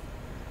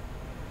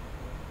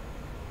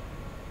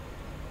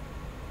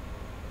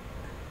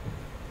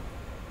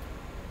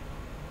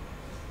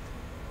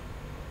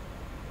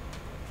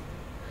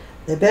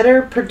 They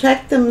better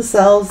protect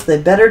themselves. They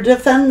better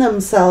defend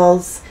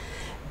themselves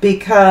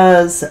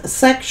because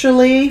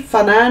sexually,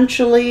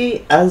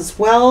 financially, as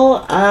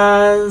well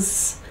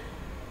as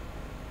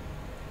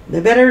they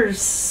better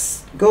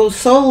go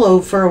solo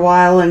for a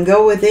while and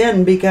go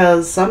within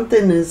because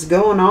something is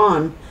going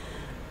on.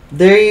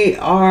 They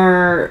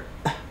are...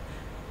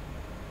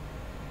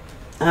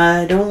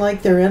 I don't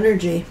like their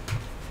energy.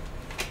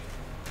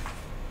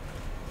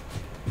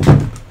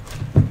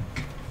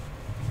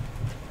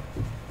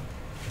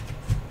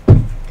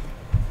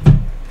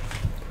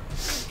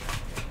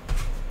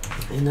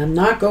 And I'm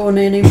not going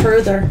any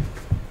further.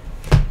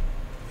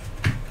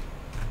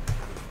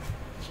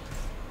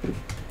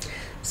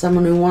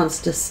 Someone who wants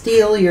to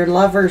steal your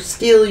lover,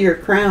 steal your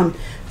crown,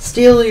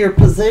 steal your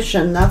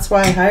position. That's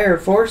why higher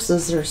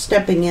forces are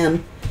stepping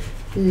in.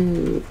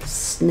 Ooh,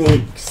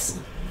 snakes.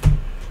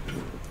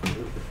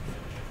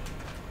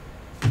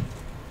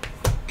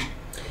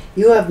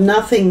 You have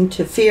nothing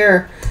to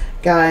fear,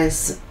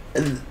 guys.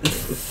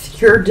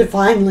 You're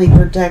divinely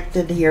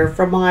protected here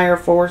from higher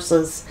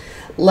forces.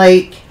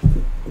 Like,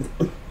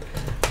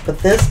 but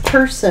this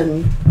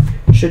person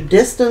should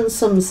distance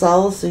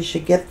themselves. They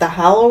should get the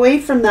hell away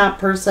from that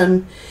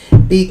person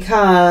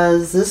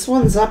because this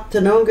one's up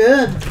to no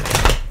good.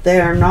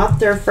 They are not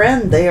their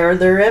friend. They are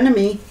their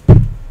enemy.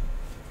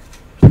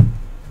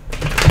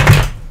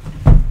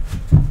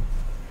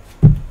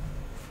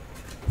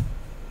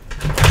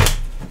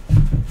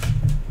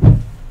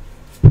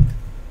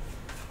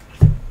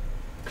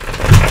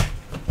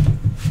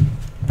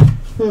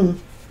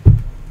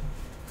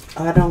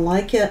 I don't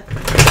like it.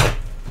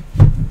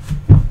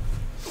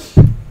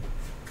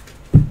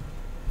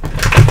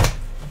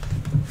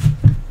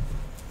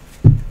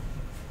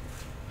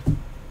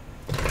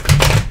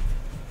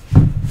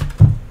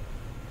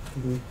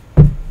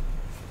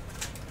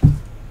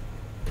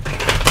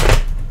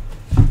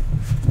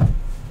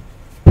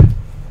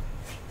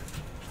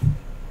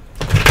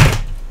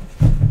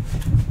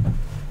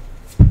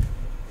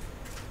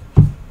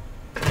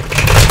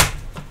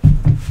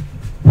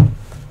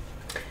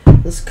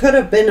 This could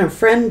have been a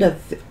friend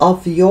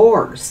of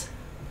yours.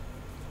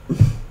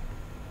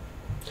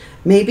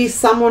 Maybe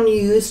someone you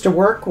used to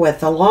work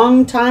with a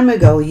long time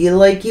ago. You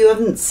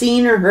haven't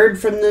seen or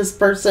heard from this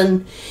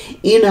person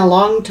in a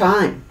long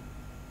time.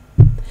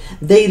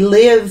 They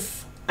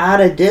live at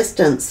a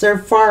distance. They're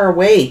far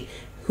away.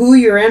 Who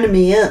your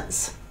enemy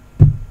is.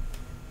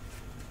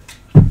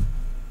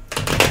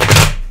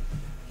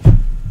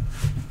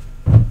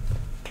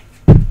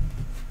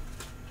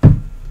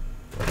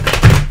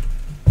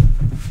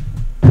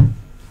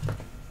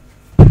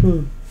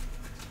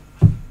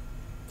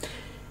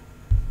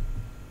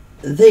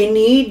 They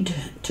need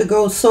to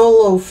go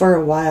solo for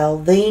a while.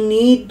 They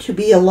need to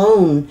be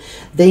alone.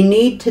 They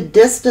need to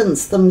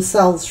distance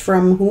themselves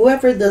from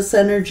whoever this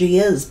energy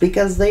is,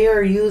 because they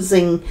are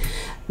using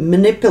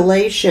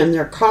manipulation.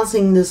 They're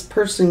causing this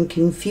person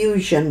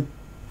confusion.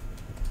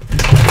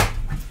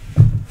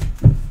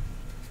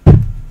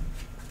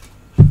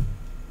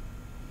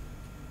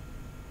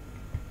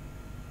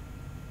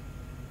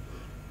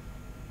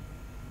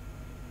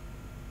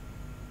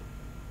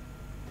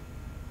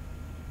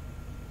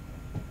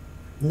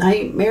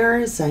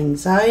 Nightmares,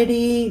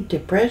 anxiety,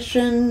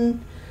 depression.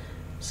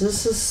 So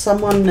this is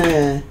someone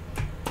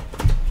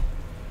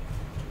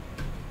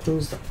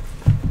who's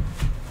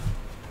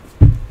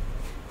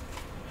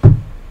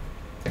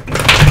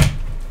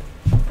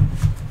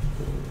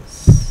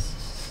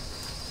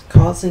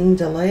causing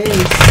delays.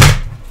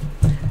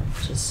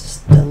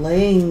 Just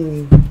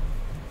delaying.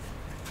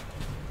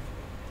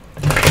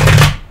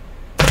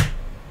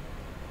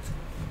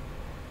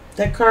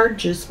 That card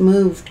just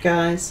moved,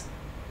 guys.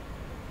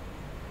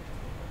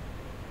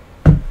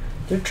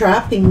 They're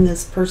trapping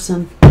this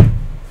person.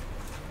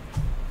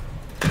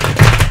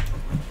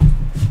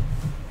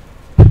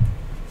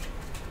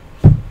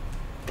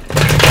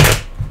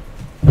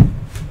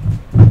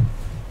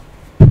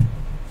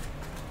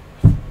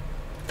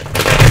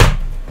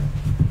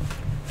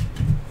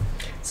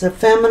 It's a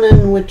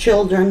feminine with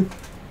children.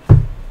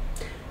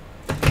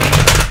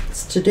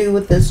 It's to do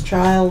with this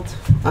child.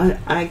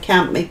 I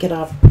can't make it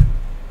up.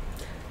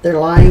 They're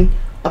lying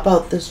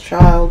about this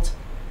child.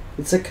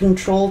 It's a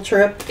control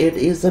trip. It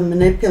is a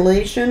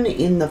manipulation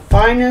in the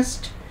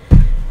finest.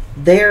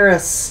 They're a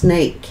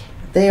snake.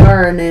 They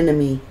are an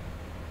enemy.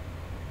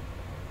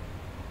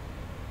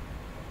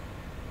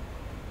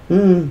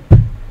 I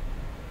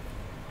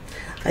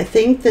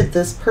think that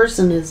this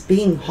person is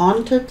being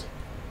haunted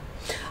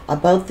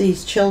about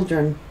these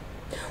children.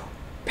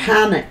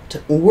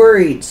 Panicked,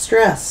 worried,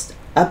 stressed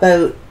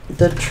about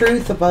the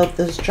truth about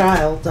this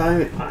child.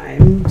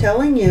 I'm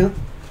telling you.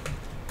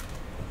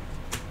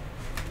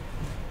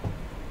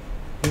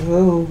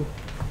 Whoa.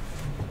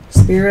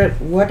 Spirit,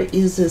 what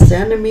is this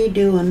enemy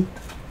doing?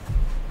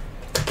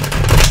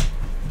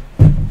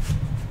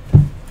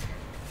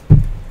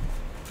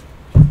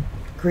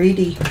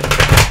 Greedy.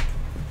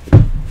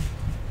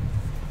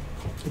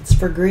 It's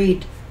for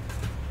greed.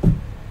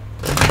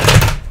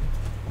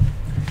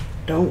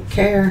 Don't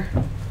care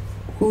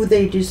who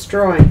they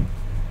destroy.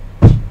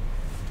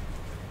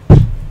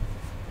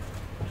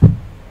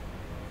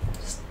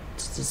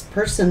 This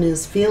person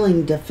is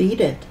feeling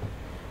defeated.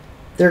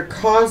 They're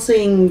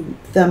causing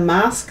the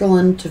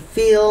masculine to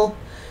feel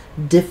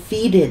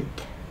defeated.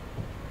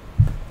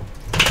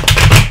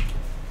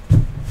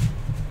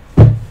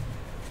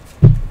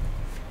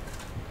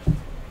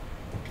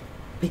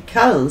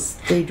 Because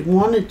they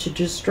wanted to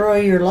destroy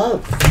your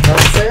love.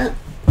 That's it.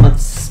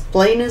 That's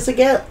plain as it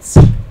gets.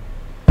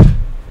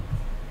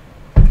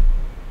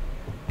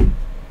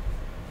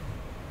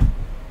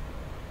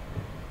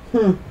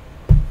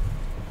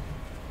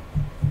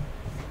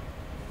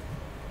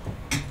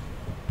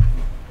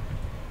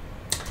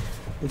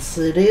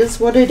 It is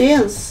what it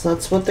is.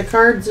 That's what the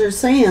cards are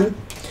saying.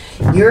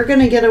 You're going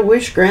to get a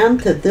wish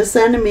granted. This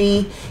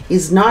enemy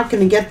is not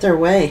going to get their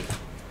way.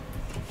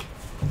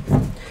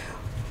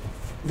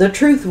 The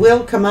truth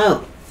will come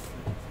out.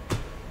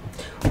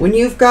 When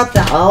you've got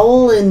the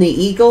owl and the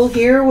eagle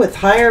here with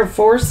higher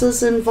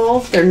forces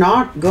involved, they're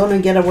not going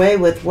to get away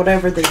with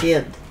whatever they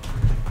did.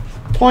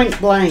 Point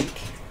blank.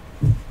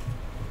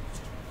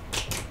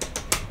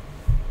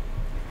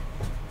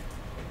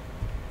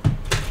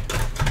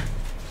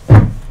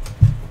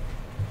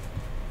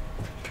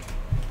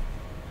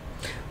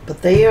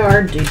 But they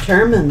are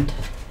determined.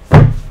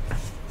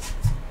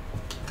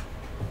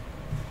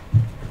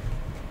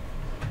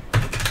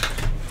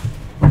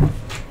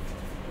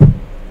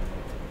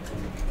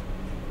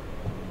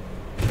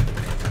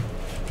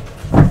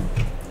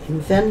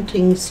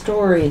 Inventing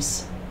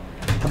stories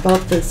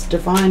about this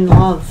divine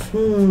love.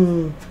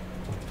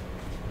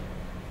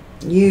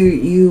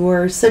 You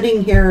are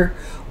sitting here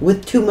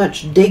with too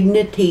much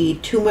dignity,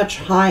 too much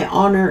high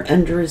honor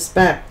and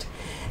respect.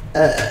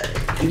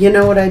 You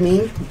know what I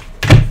mean?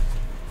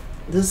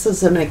 This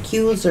is an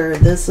accuser.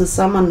 This is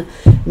someone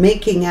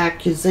making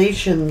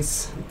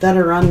accusations that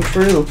are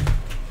untrue.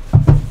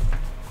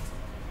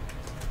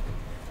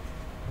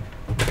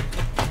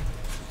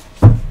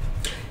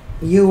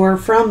 You are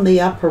from the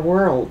upper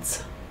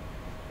worlds.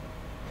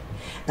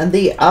 And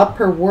the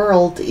upper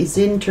world is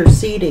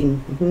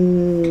interceding.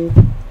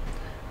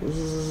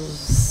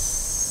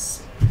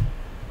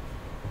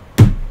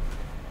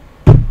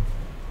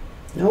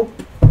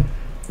 Nope,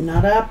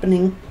 not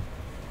happening.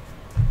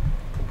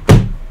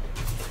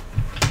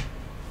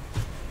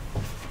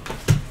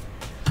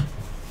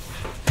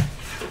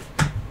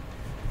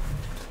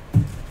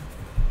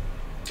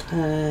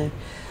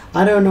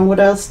 I don't know what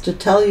else to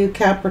tell you,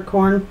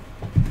 Capricorn.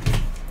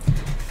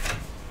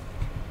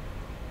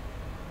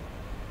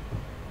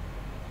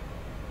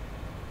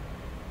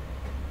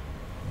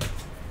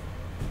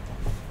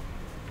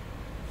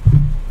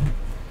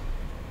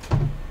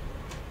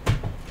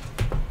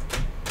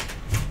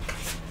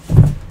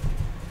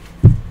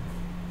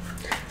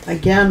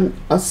 Again,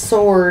 a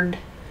sword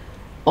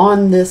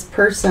on this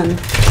person.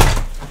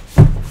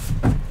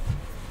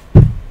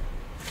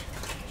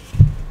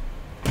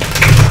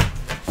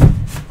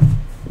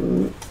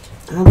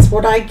 That's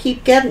what I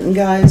keep getting,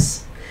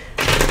 guys.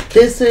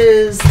 This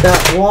is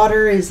that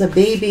water is a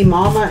baby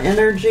mama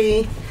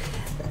energy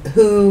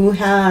who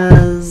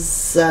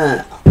has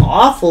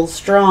awful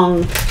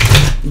strong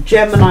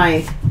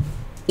Gemini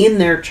in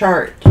their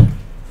chart.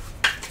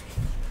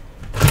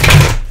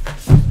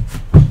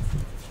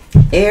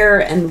 Air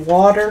and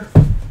water.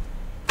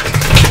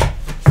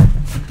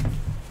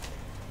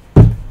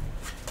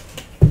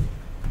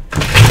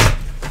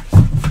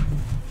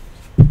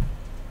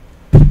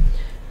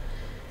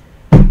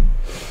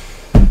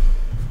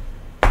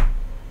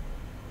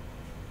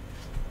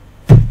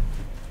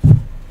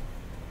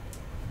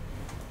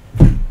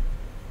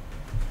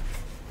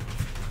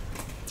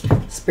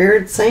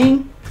 Spirit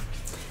saying,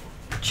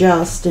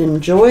 just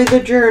enjoy the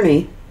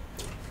journey.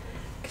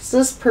 Because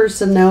this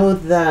person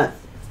knows that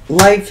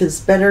life is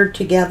better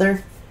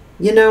together.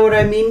 You know what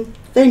I mean?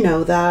 They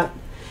know that.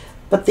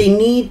 But they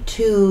need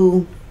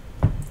to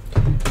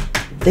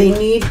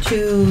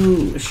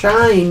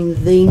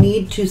shine. They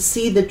need to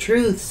see the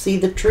truth. See,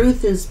 the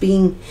truth is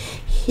being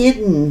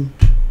hidden.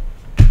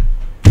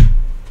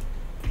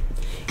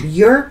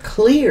 You're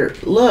clear.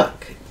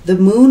 Look, the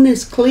moon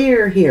is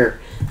clear here.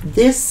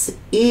 This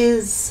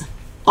is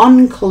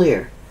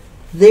unclear.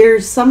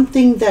 There's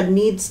something that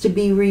needs to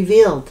be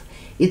revealed.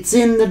 It's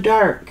in the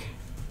dark.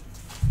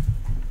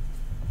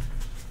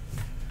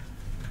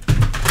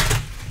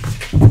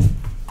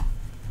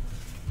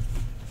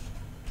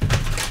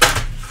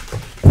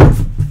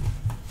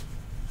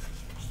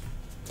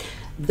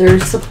 They're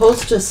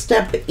supposed to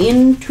step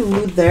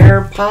into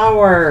their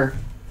power,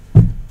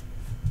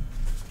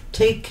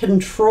 take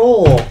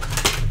control,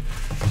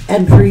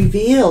 and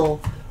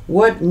reveal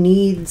what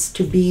needs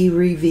to be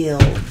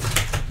revealed.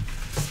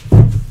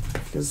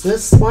 Because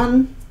this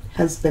one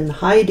has been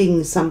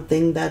hiding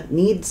something that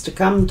needs to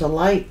come to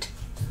light.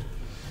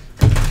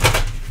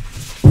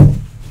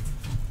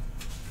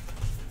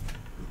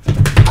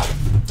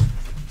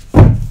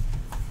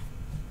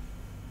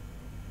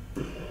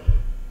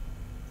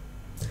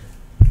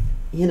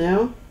 You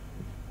know,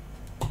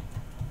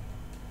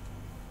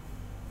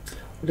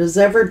 what is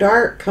ever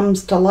dark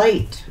comes to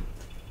light.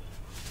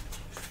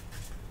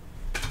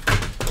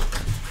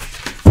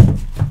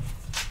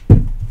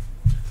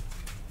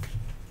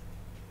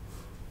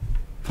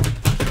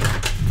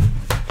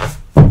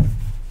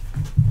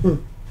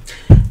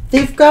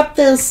 They've got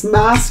this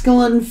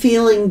masculine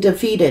feeling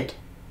defeated.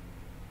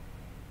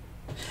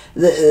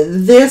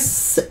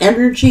 This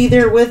energy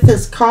they're with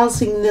is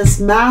causing this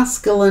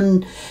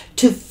masculine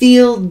to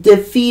feel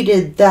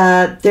defeated,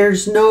 that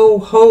there's no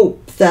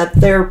hope, that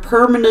they're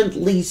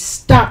permanently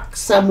stuck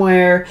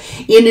somewhere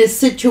in a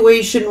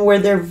situation where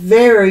they're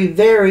very,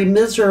 very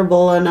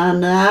miserable and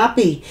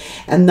unhappy.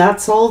 And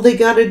that's all they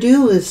got to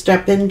do is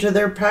step into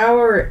their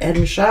power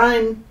and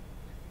shine.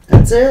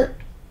 That's it.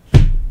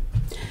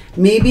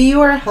 Maybe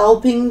you are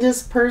helping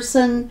this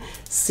person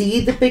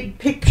see the big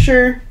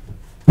picture.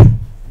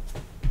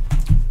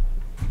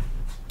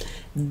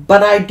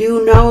 But I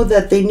do know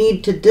that they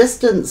need to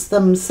distance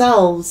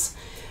themselves,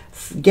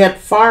 get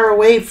far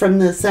away from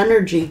this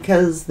energy,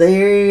 because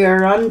they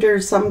are under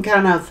some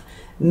kind of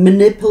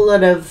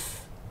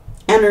manipulative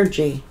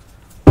energy.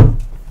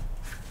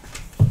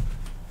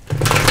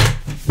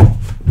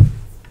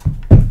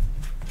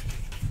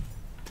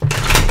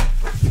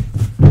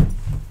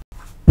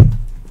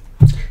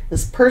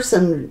 This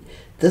person,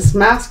 this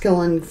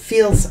masculine,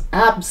 feels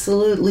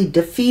absolutely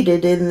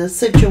defeated in the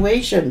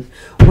situation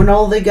when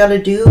all they got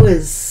to do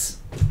is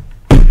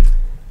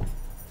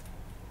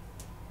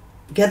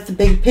get the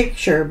big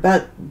picture.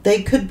 But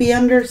they could be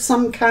under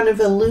some kind of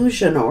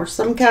illusion or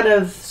some kind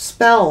of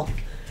spell.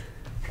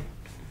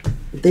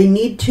 They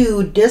need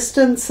to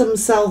distance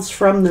themselves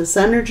from this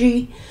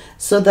energy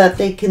so that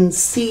they can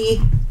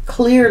see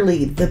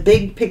clearly the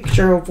big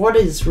picture of what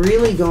is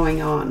really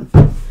going on.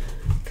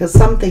 Because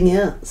something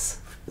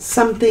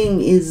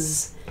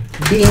is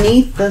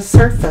beneath the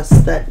surface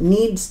that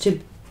needs to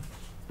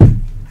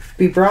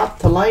be brought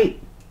to light.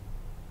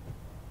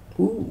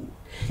 Ooh,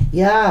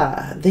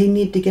 yeah, they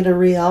need to get a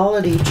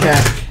reality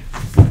check.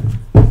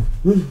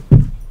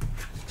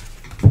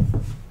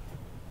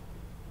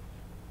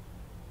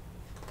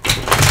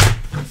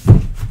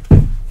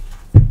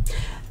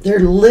 They're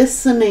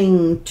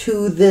listening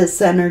to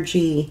this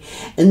energy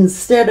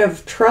instead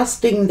of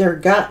trusting their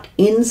gut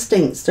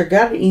instincts. Their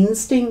gut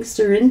instincts,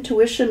 their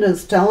intuition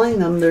is telling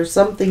them there's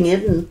something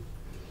hidden.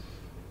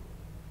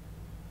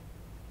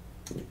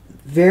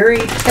 Very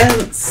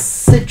tense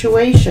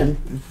situation.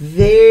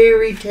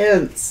 Very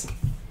tense.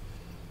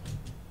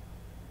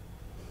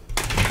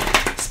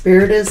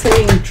 Spirit is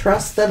saying,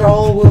 trust that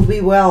all will be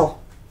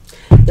well.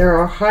 There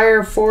are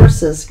higher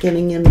forces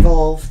getting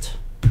involved.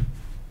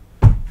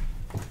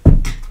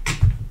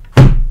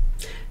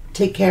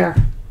 Take care.